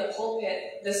up in the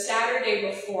pulpit, the Saturday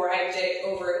before, I did it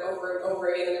over and over and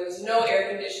over again, and there was no air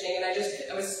conditioning, and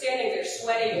I was standing there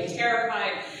sweating and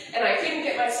terrified, and I couldn't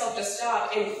get myself to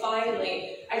stop, and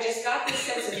finally, I just got this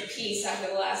sense of peace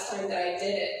after the last time that I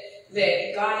did it,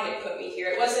 that God had put me here.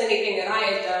 It wasn't anything that I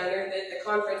had done or that the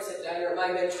conference had done or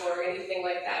my mentor or anything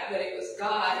like that, but it was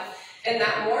God. And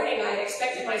that morning, I had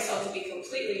expected myself to be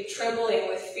completely trembling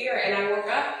with fear, and I woke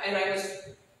up and I was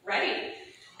ready.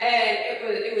 And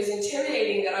it was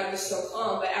intimidating that I was so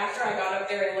calm, but after I got up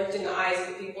there and looked in the eyes of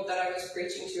the people that I was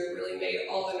preaching to, it really made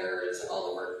all the nerves and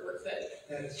all the work worth it.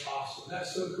 That's awesome.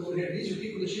 That's so cool to hear. These are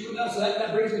people that you would know. So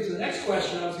that brings me to the next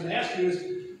question I was going to ask you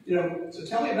is, so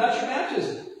tell me about your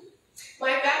baptism.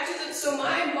 My baptism, so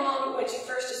my mom went to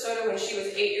First DeSoto when she was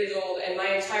 8 years old, and my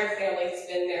entire family has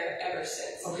been there ever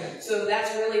since. Okay. So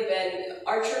that's really been,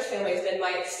 our church family has been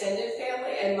my extended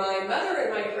family, and my mother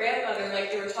and my grandmother,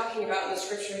 like they were talking about in the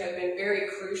scripture, have been very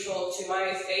crucial to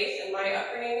my faith and my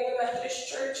upbringing in the Methodist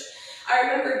church. I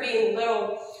remember being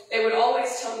little, they would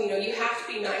always tell me, you have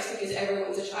to be nice because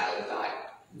everyone's a child of God.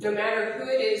 No matter who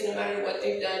it is, no matter what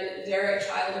they've done, they're a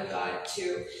child of God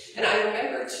too. And I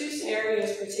remember two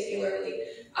scenarios particularly.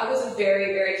 I was a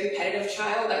very, very competitive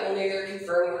child. I will neither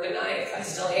confirm or deny if I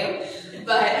still am.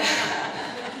 But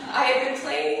I had been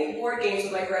playing board games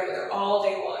with my grandmother all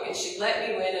day long, and she'd let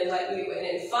me win and let me win.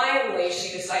 And finally,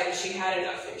 she decided she had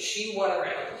enough, and she won a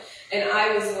round. And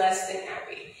I was less than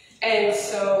happy. And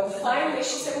so finally,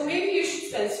 she said, well, maybe you should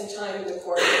spend some time in the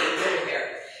court over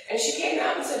there. And she came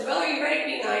out and said, well, are you ready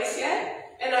to be nice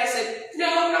yet? And I said,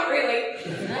 no, not really.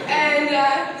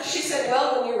 And she said,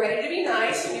 well, when you're ready to be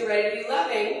nice and you're ready to be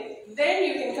loving, then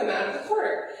you can come out of the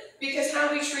corner. Because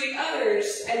how we treat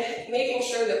others and making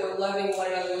sure that we're loving one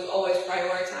another was always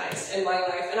prioritized in my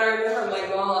life. And I remember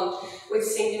my mom would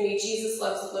sing to me, Jesus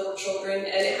loves little children.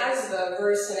 And it has the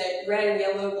verse in it, red and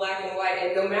yellow, black and white.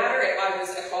 And no matter if I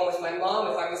was at home with my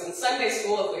mom, if I was in Sunday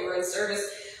school, if we were in service,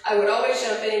 I would always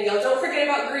jump in and yell, don't forget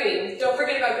about green. Don't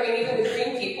forget about green, even the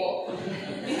green people.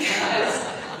 Because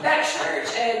that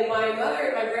church and my mother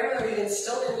and my grandmother had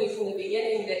instilled in me from the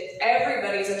beginning that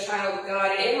everybody's a child of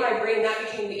God. And in my brain, that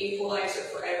became the equalizer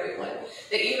for everyone.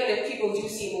 That even if people do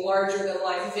seem larger than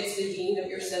life, if it's the dean of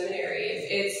your seminary,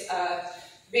 if it's a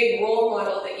big role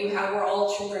model that you have, we're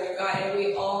all children of God, and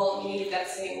we all need that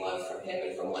same love from Him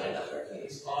and from one another.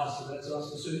 That's awesome. That's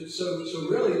awesome. So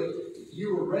really,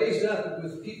 you were raised up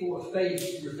with people of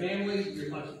faith. Your family,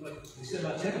 like you said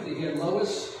about Timothy, you had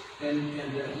Lois and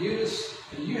Eunice,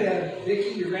 and you had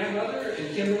Vicki, your grandmother,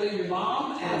 and Kimberly, your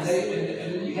mom, and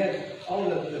then you had all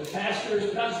the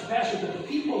pastors, not just the pastors, but the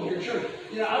people of your church.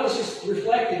 I was just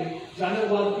reflecting, because I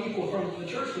know a lot of people from the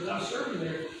church because I was serving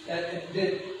there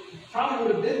that probably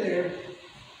would have been there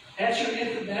at your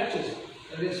infant baptism.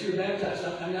 As you were baptized.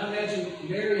 I imagine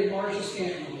Mary and Marcia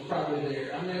Stanton were probably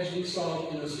there. I imagine you saw,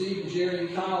 Steve and Jerry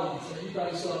and Collins. You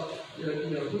probably saw,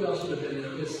 who else would have been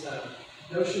there? Miss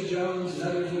Dosha Jones and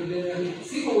others would have been there. I mean,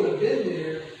 people would have been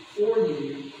there for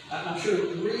you. I'm sure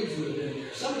the Reeves would have been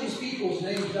there. Some of these people's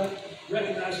names don't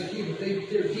recognize with you, but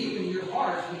they're deep in your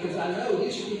heart because I know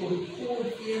these are people who poured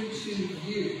into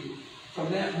you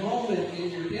from that moment in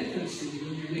your infancy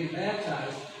when you're being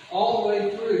baptized all the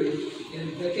way through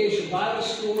in vacation Bible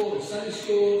school, in Sunday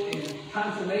school, in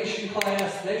confirmation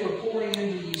class. They were pouring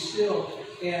into you still.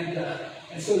 And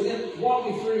so then walk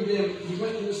me through them. You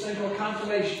went through this thing called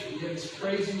confirmation. You had this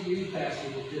crazy youth pastor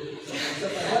that did stuff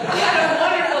like that. I had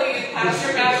a wonderful youth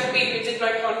pastor, Pastor B, who did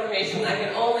my confirmation. I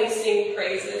can only sing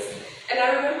praises. And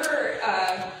I remember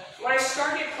when I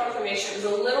started confirmation, it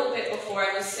was a little bit before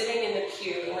I was sitting in the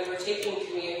pew and we were taking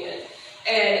communion.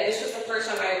 And this was the first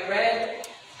time I had read.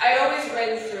 I always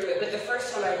read through it, but the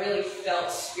first time I really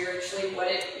felt spiritually what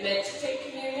it meant to take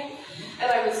communion.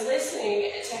 And I was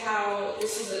listening to how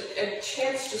this is a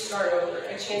chance to start over,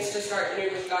 a chance to start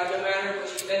new with God, no matter what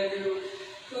you've been through,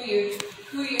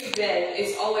 who you've been.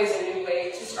 It's always a new way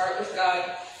to start with God.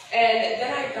 And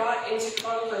then I got into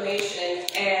confirmation,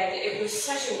 and it was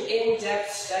such an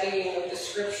in-depth studying of the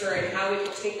scripture and how we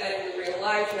can take that into real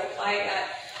life and apply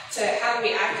that to have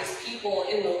me act as people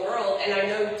in the world. And I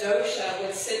know Dosha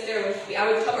would sit there with me.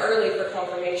 I would come early for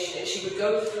confirmation, and she would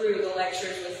go through the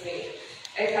lectures with me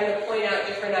and kind of point out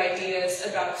different ideas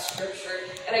about Scripture.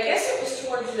 And I guess it was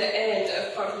towards the end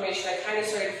of confirmation I kind of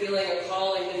started feeling a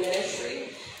calling to ministry.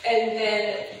 And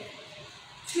then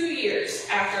 2 years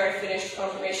after I finished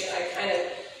confirmation, I kind of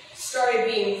started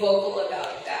being vocal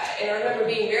about that. And I remember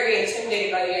being very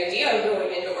intimidated by the idea of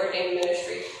going into ordained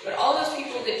ministry. But all those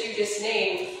people that you just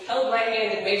named held my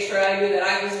hand and made sure I knew that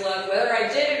I was loved, whether I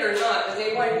did it or not, but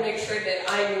they wanted to make sure that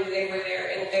I knew they were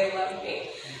there and that they loved me.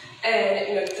 And,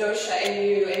 you know, Dosha and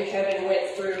you and Kevin went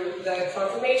through the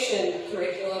confirmation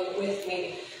curriculum with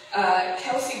me.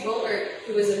 Kelsey Bullard,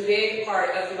 who was a big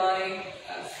part of my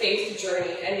faith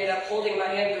journey, ended up holding my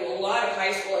hand through a lot of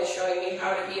high school and showing me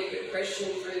how to be a good Christian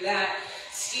through that.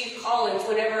 Steve Collins,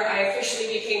 whenever I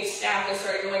officially became staff and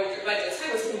started going through budgets,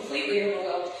 I was completely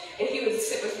overwhelmed. And he would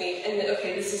sit with me and then,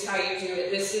 okay, this is how you do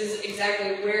it. This is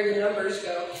exactly where the numbers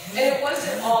go. And it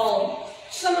wasn't all,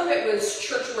 some of it was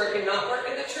church work and not work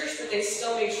at the church, but they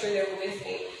still made sure they were with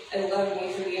me and loved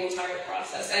me through the entire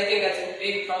process. And I think that's a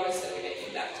big promise that we make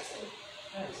in baptism.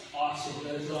 That's awesome.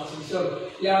 That is awesome. So,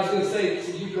 yeah, I was going to say,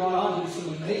 so you've gone on to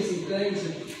some amazing things.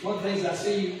 And one of the things I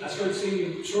started seeing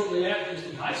you shortly after, just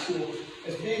in high school,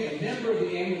 as being a member of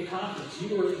the annual conference.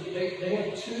 They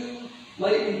had 2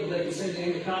 lay people they could send to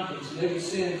annual conference. And they would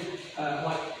send,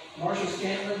 like, Marshall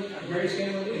Scantlin, Mary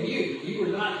Scantlin, and you. You were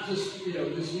not just,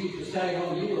 this week was tagged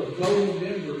on. You were a voting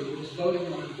member who was voting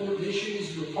on important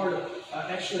issues. You were part of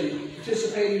actually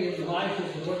participating in the life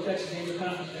of the North Texas Annual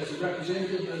Conference as a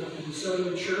representative of the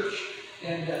DeSoto Church.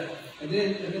 And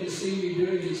then to see you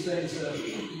doing these things,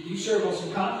 you serve on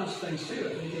some conference things too.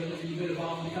 I think you've been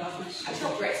involved in the conference. I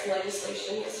helped write some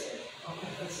legislation this year. Okay,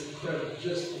 that's incredible.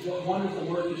 Just what wonderful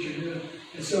work that you're doing.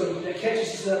 And so that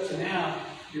catches us up to now.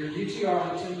 You're at UT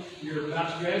Arlington. You're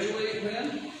about to graduate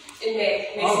when? In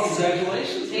May. Oh,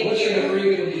 congratulations. Thank What's your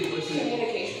degree going to be?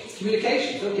 Communications.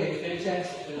 Communications. Okay,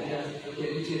 fantastic.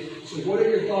 Okay, so what are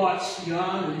your thoughts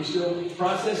beyond? Are you still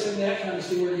processing that, trying to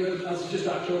see where it goes? It's just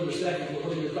October 2nd, but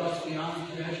what are your thoughts beyond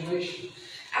graduation?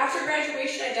 After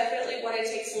graduation, I definitely want to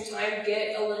take some time,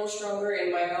 get a little stronger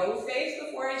in my own faith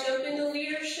before I jump into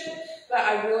leadership, but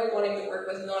I'm really wanting to work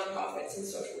with nonprofits and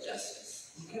social justice.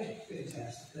 Okay,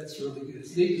 fantastic. That's really good.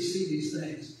 It's neat to see these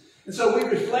things. And so we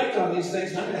reflect on these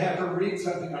things, and I'm going to have her read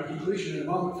something, our conclusion in a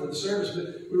moment for the service,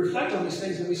 but we reflect on these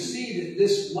things and we see that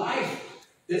this life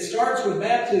that starts with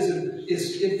baptism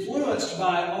is influenced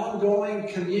by ongoing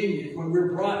communion. When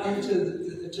we're brought into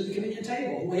the communion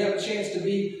table, we have a chance to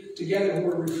be together when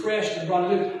we're refreshed and brought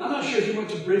into. I'm not sure if you went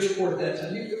to Bridgeport that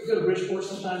time. You go to Bridgeport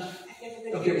sometimes?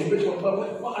 Okay, well, Bridgeport.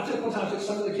 Well, I took one time, I took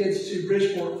some of the kids to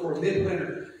Bridgeport for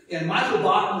midwinter, and Michael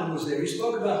Bachman was there. He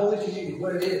spoke about Holy Communion,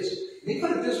 what it is. And he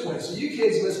put it this way. So you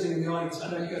kids listening in the audience,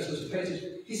 I know you guys listen to pay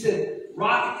attention. He said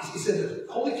that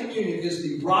Holy Communion is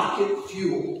the rocket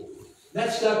fuel.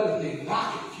 That stuck with me.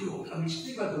 Rocket fuel. I mean, just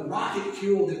think about the rocket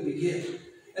fuel that we get.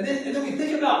 And then we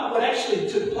think about what actually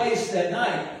took place that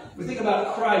night. We think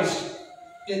about Christ.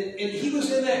 And he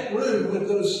was in that room with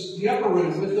the upper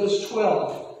room with those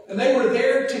 12. And they were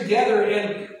there together.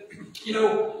 And,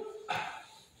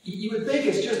 you would think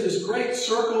it's just this great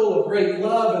circle of great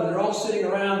love. And they're all sitting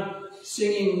around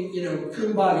singing,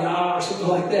 Kumbaya or something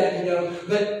like that,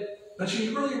 But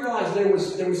you really realize there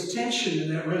was tension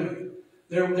in that room.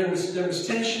 There was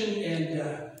tension,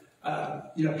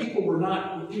 and people were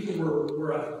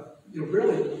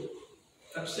really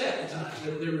upset at times.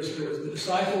 There was the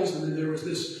disciples, and then there was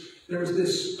this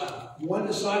one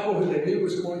disciple who they knew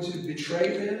was going to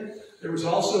betray them. There was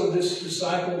also this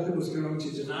disciple who was going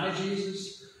to deny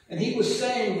Jesus, and he was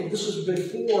saying that this was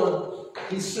before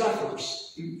he suffers.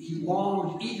 He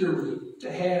longed eagerly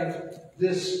to have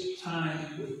this time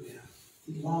with them.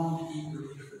 He longed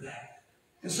eagerly for that.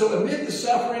 And so amid the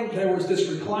suffering, there was this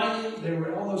reclining. They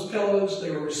were on those pillows.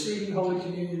 They were receiving Holy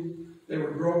Communion. They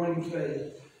were growing in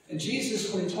faith. And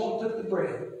Jesus, when he took the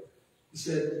bread, he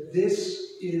said,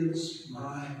 "This is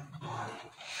my body,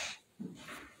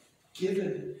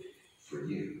 given for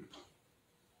you."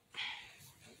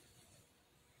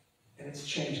 And it's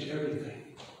changed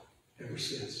everything ever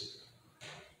since.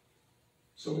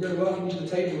 So we're going to welcome you to the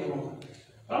table in a moment.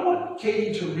 I want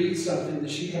Katie to read something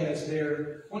that she has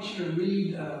there. I want you to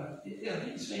read,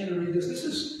 stand and read this.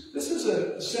 This is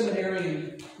a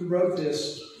seminarian who wrote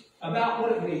this about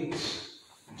what it means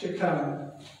to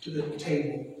come to the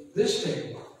table, this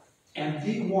table, and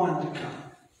the one to come.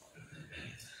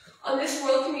 On this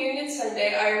World Communion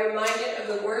Sunday, I am reminded of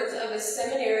the words of a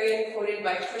seminarian quoted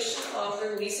by Christian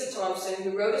author Lisa Thompson,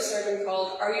 who wrote a sermon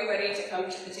called, "Are You Ready to Come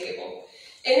to the Table?"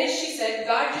 In it she said,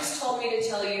 God just told me to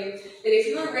tell you that if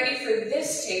you are ready for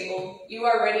this table, you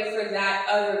are ready for that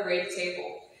other great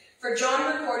table. For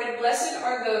John recorded, blessed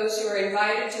are those who are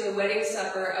invited to the wedding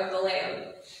supper of the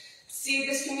Lamb. See,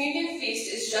 this communion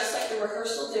feast is just like the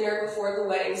rehearsal dinner before the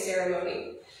wedding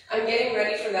ceremony. I'm getting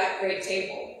ready for that great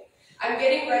table. I'm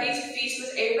getting ready to feast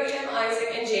with Abraham, Isaac,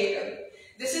 and Jacob.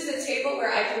 This is the table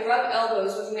where I can rub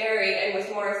elbows with Mary and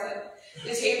with Martha.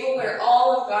 The table where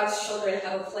all of God's children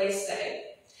have a place setting.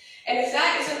 And if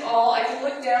that isn't all, I can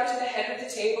look down to the head of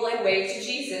the table and wave to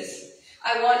Jesus.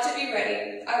 I want to be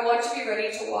ready. I want to be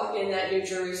ready to walk in that New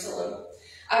Jerusalem.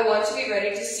 I want to be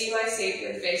ready to see my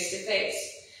Savior face to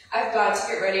face. I've got to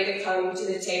get ready to come to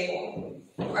the table.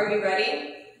 Are you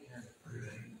ready?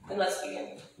 Then let's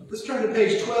begin. Let's turn to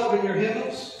page 12 in your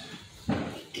hymnals.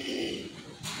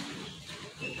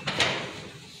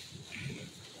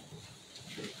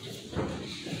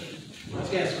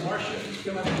 Let's ask Marcia to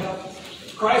come up and help.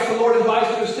 Christ the Lord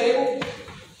invites to his table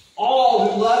all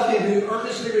who love him, who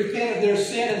earnestly repent of their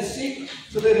sin and seek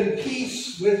to live in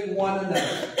peace with one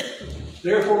another.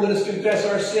 Therefore, let us confess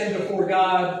our sin before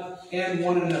God and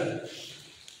one another.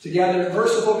 Together,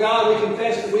 merciful God, we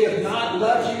confess that we have not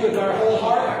loved you with our whole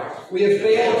heart. We have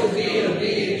failed to be an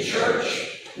obedient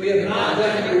church. We have not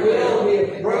done your will. We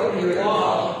have broken your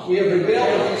law. We have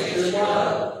rebelled against your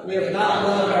love. We have not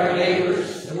loved our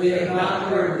neighbors. And we have not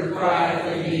heard the cry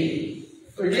of need.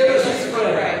 Forgive us, we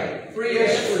pray. Free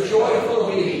us for joyful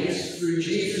obedience through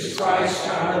Jesus Christ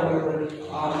our Lord.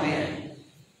 Amen.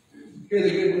 Hear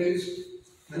the good news.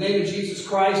 In the name of Jesus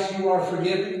Christ, you are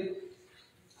forgiven.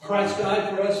 Christ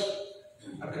died for us.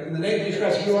 Okay, in the name of Jesus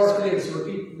Christ, you are forgiven. So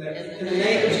repeat that. In the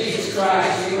name of Jesus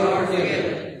Christ, you are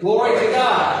forgiven. Glory to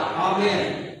God.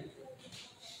 Amen.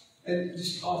 And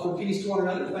just offer peace to one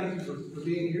another. Thank you for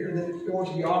being here. And then go on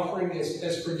to the offering.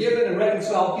 As forgiven and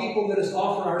reconciled people, let us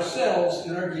offer ourselves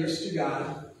and our gifts to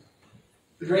God.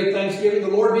 The great thanksgiving,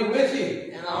 the Lord be with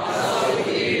you. And also with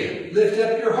you. Lift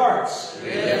up your hearts. We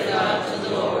lift up to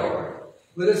the Lord.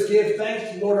 Let us give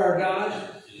thanks to the Lord our God.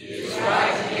 It is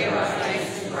right to give our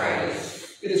thanks and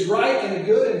praise. It is right and a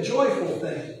good and joyful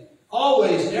thing,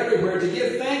 always and everywhere, to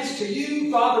give thanks to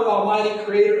you, Father Almighty,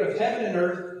 creator of heaven and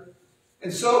earth.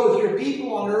 And so with your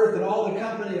people on earth and all the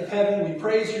company of heaven, we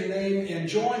praise your name and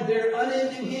join their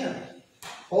unending hymn.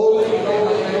 Holy,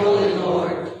 holy, holy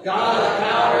Lord, God of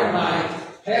power and might,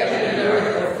 heaven and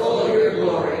earth are full of your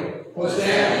glory.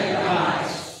 Hosanna in the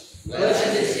highest.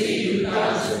 Blessed is he who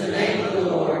comes in the name of the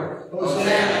Lord.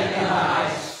 Hosanna in the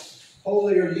highest.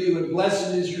 Holy are you, and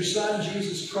blessed is your Son,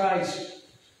 Jesus Christ.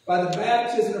 By the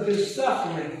baptism of his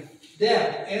suffering,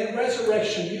 death, and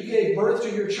resurrection, you gave birth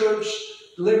to your church,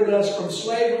 delivered us from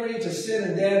slavery to sin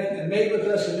and death, and made with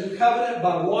us a new covenant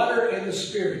by water and the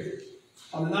Spirit.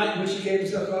 On the night in which he gave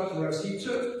himself up for us, he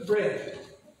took bread.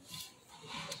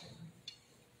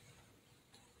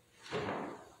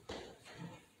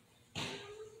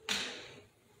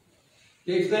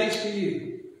 Gave thanks to you.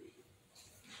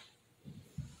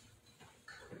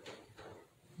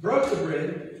 Broke the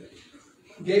bread,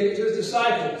 gave it to his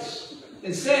disciples,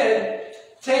 and said,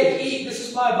 take, eat, this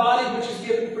is my body which is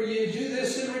given for you. Do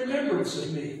this in remembrance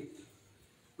of me.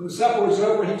 When the supper was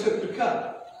over, he took the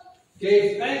cup,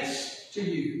 gave thanks to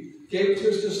you, gave it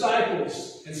to his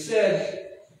disciples, and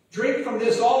said, drink from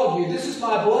this, all of you. This is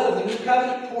my blood of the new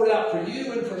covenant poured out for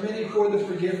you and for many for the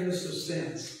forgiveness of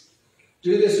sins.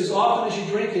 Do this as often as you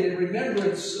drink it in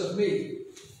remembrance of me.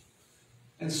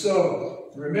 And so,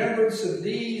 in remembrance of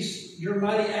these, your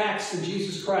mighty acts in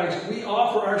Jesus Christ, we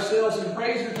offer ourselves in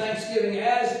praise and thanksgiving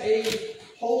as a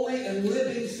holy and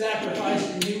living sacrifice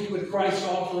in union with Christ's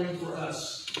offering for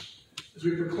us. As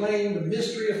we proclaim the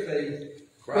mystery of faith,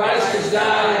 Christ has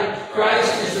died,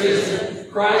 Christ is risen,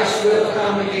 Christ will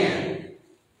come again.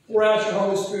 Pour out your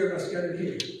Holy Spirit, us gathered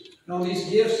here. And on these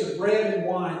gifts of bread and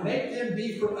wine, make them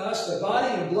be for us the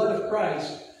body and blood of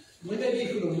Christ. We may be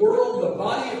for the world the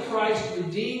body of Christ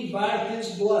redeemed by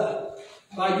his blood.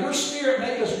 By your Spirit,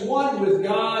 make us one with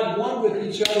God, one with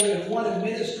each other, and one in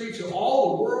ministry to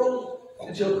all the world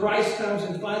until Christ comes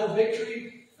in final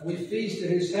victory and we feast at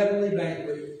his heavenly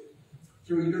banquet.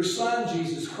 Through your Son,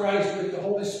 Jesus Christ, with the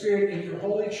Holy Spirit in your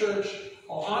holy church,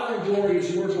 all honor and glory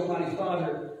is yours, Almighty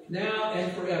Father, now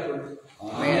and forever.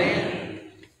 Amen.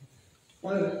 I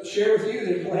want to share with you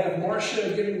that we'll have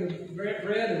Marcia giving the bread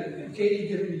and Katie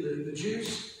giving the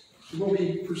juice. We'll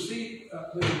be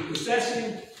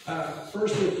processing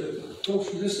first with the folks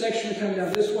from this section coming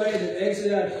down this way, then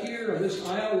exit out here on this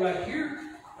aisle right here.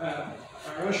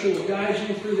 Our usher will guide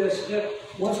you through that step.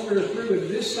 Once we're through with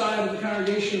this side of the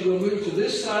congregation, we'll move to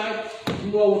this side.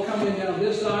 You all will come in down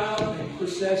this aisle and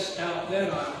process out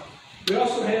that aisle. We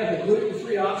also have a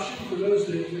gluten-free option for those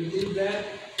that need that,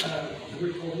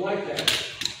 or like that.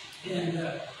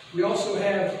 And we also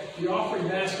have the offering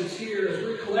baskets here as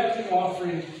we're collecting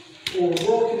offering for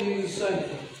World Communion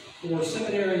Sunday for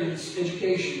seminarians'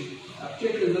 education,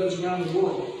 particularly those around the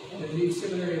world that need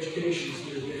seminary educations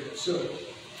that are there. So,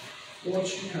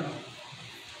 won't you come?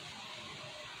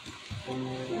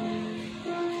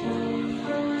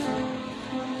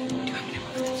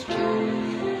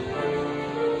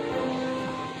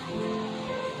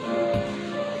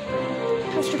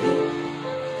 Pastor B.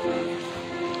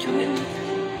 Come in.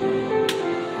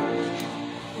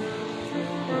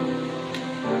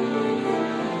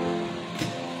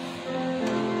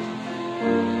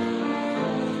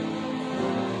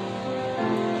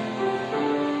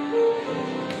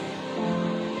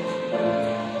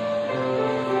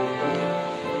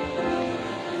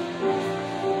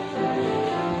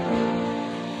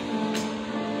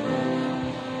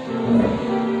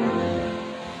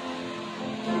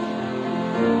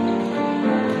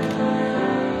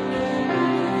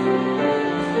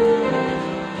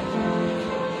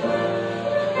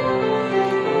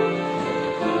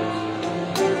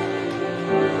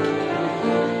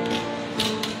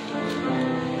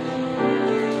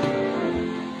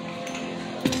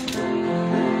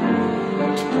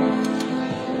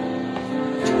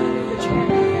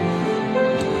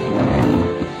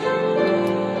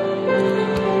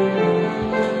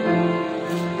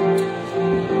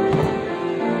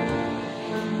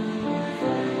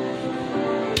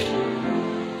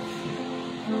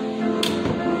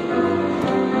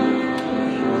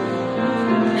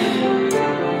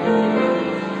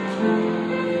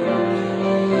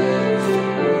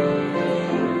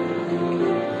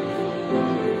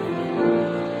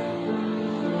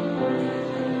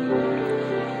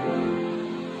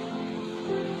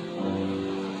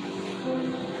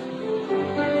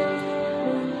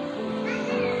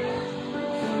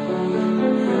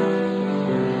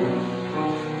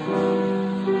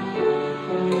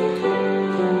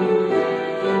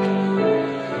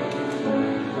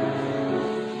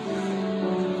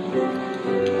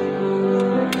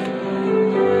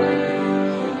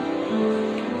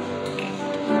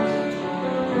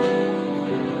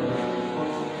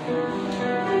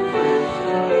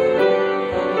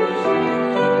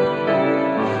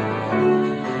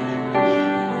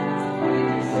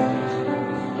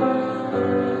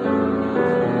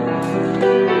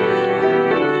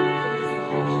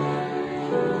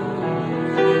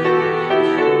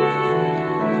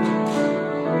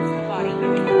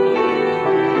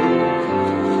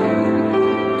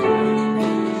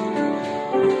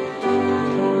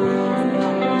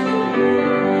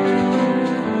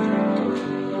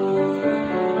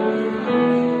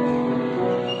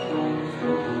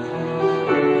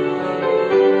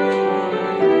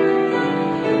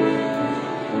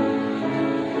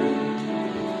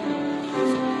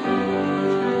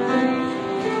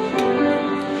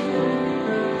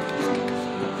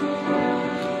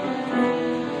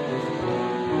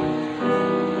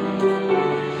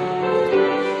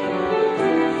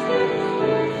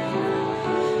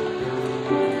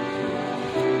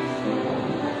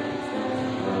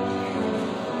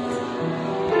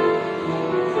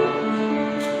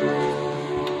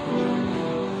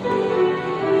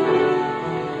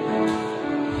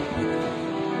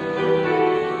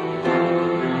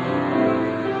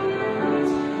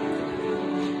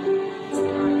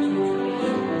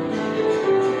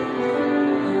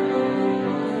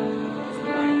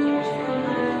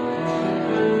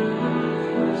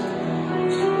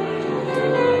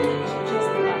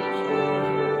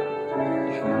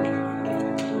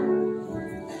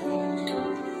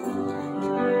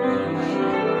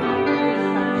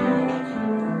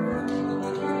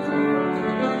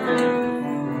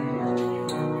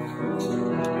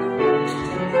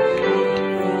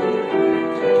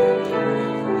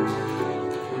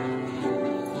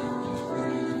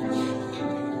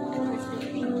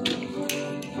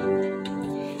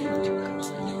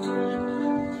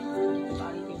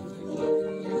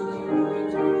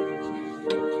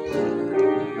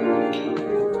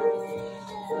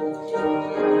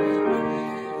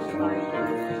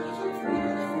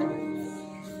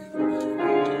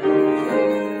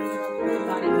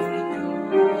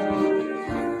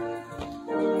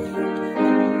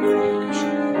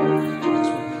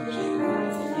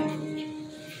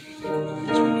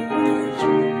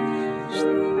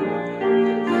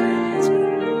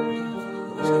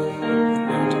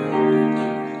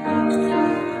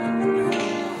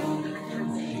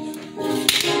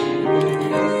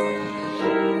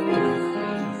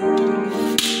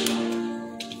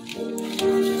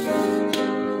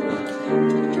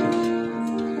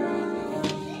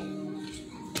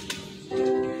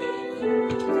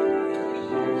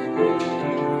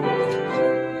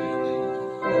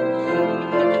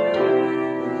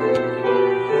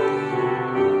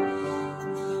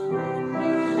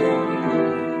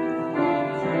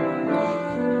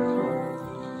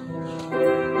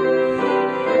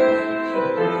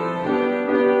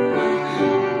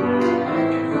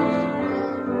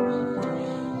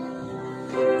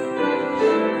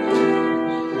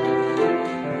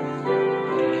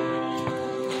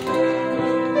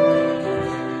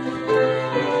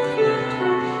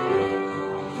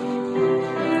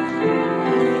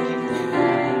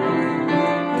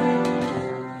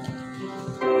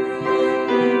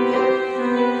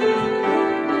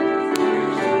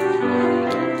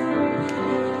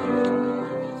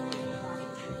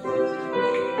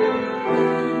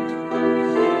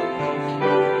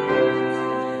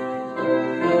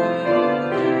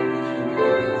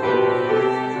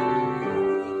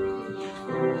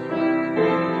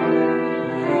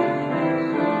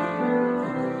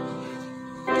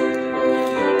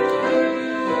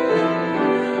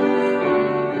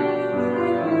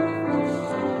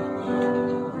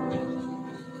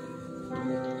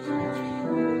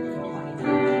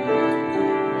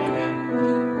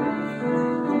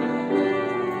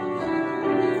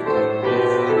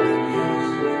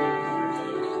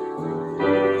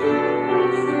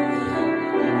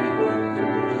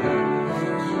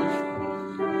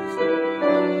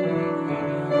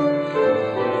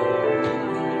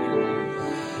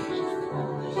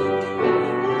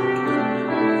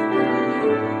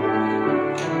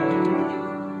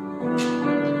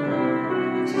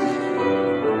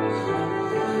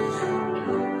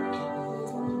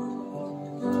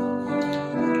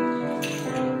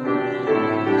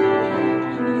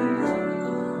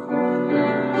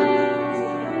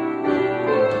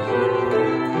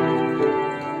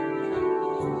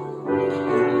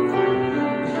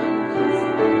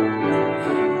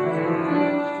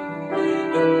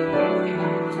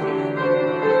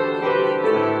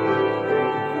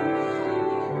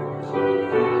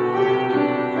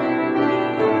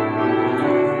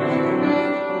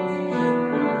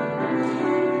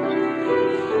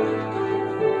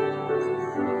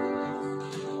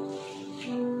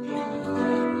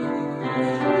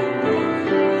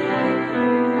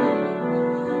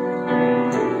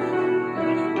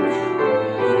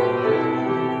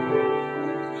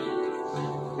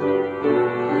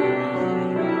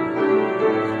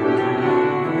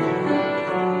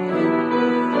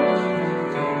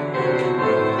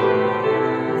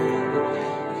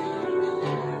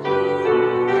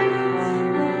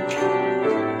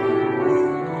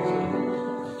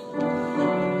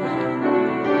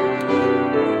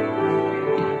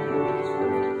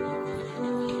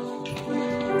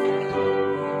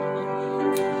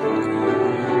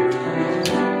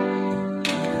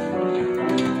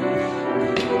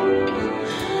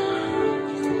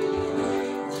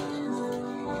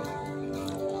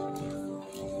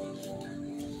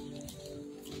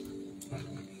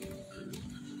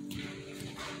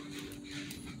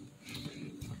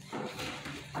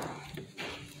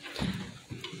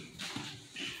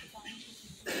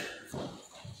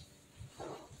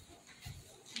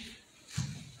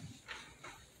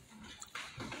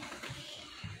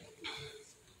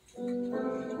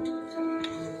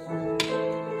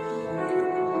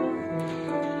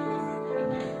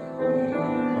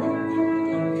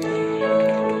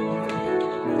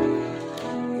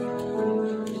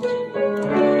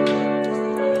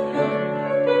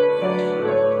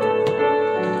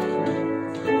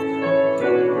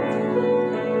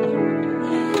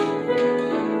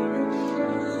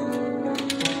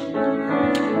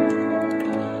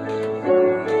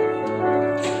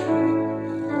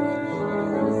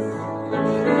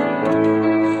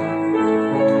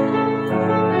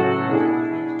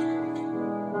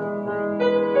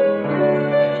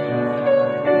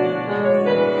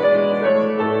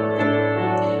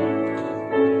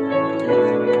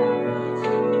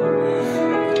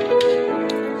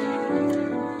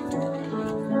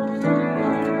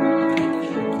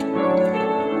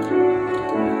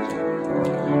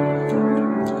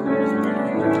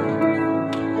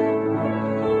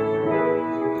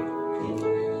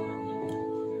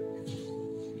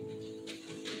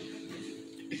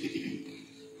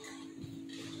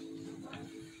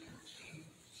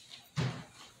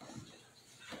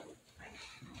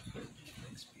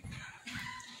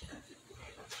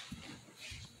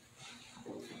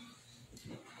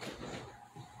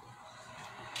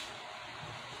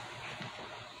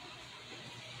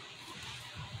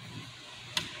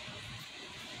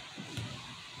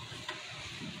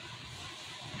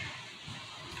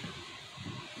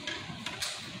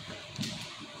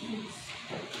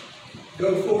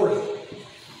 Go forth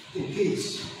in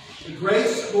peace. The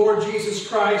grace of Lord Jesus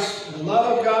Christ, and the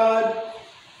love of God,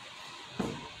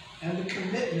 and the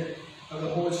commitment of the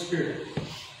Holy Spirit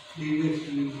be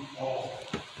with you all.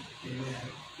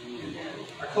 Amen.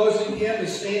 Our closing hymn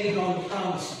is Standing on the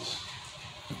Promises.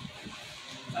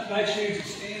 I invite you to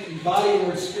stand in body,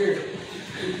 word, spirit,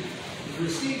 and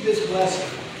receive this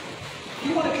blessing. If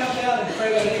you want to come down and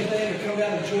pray about anything, or come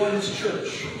down and join this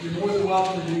church, you're more than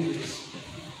welcome to do this.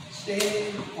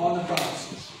 Standing on the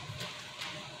promises.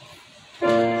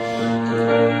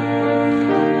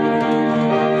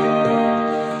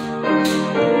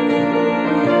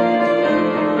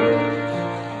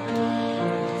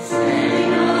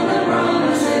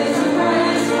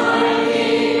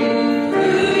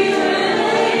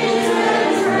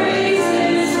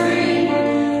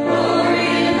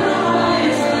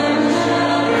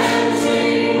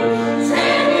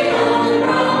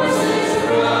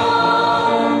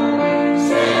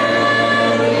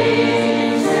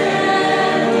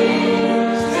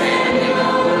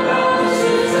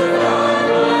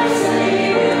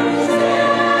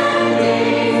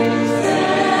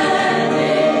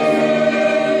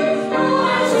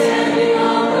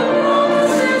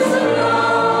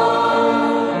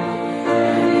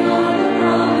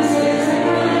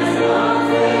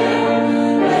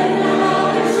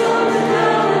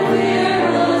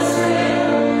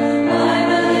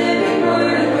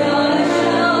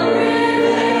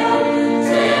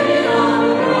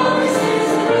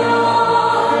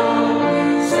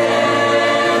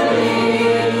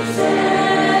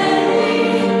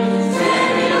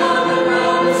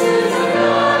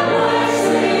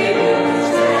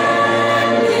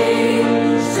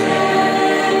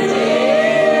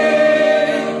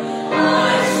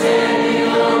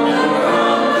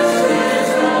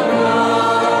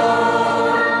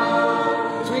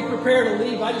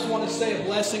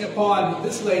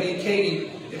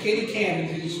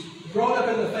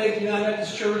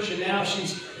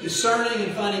 Discerning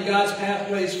and finding God's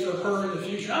pathways for her in the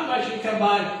future. I invite you to come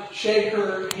by and shake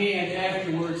her hand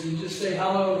afterwards and just say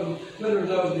hello and let her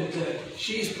know that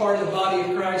she's part of the body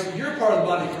of Christ and you're part of the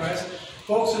body of Christ.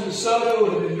 Folks in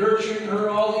DeSoto have been nurturing her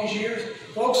all these years.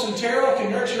 Folks in Terrell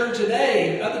can nurture her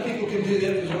today, and other people can do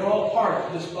that because we're all part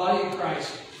of this body of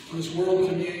Christ on this World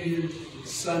Communion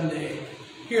Sunday.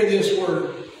 Hear this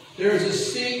word. There is a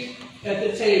seat at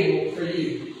the table for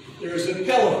you. There is a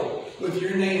pillow with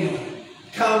your name on it.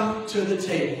 Come to the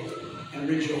table and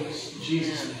rejoice. In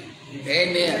Jesus' name.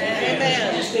 Amen.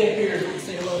 Amen. Just stay up here and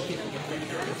say hello to people.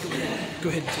 Go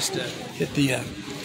ahead and just hit the...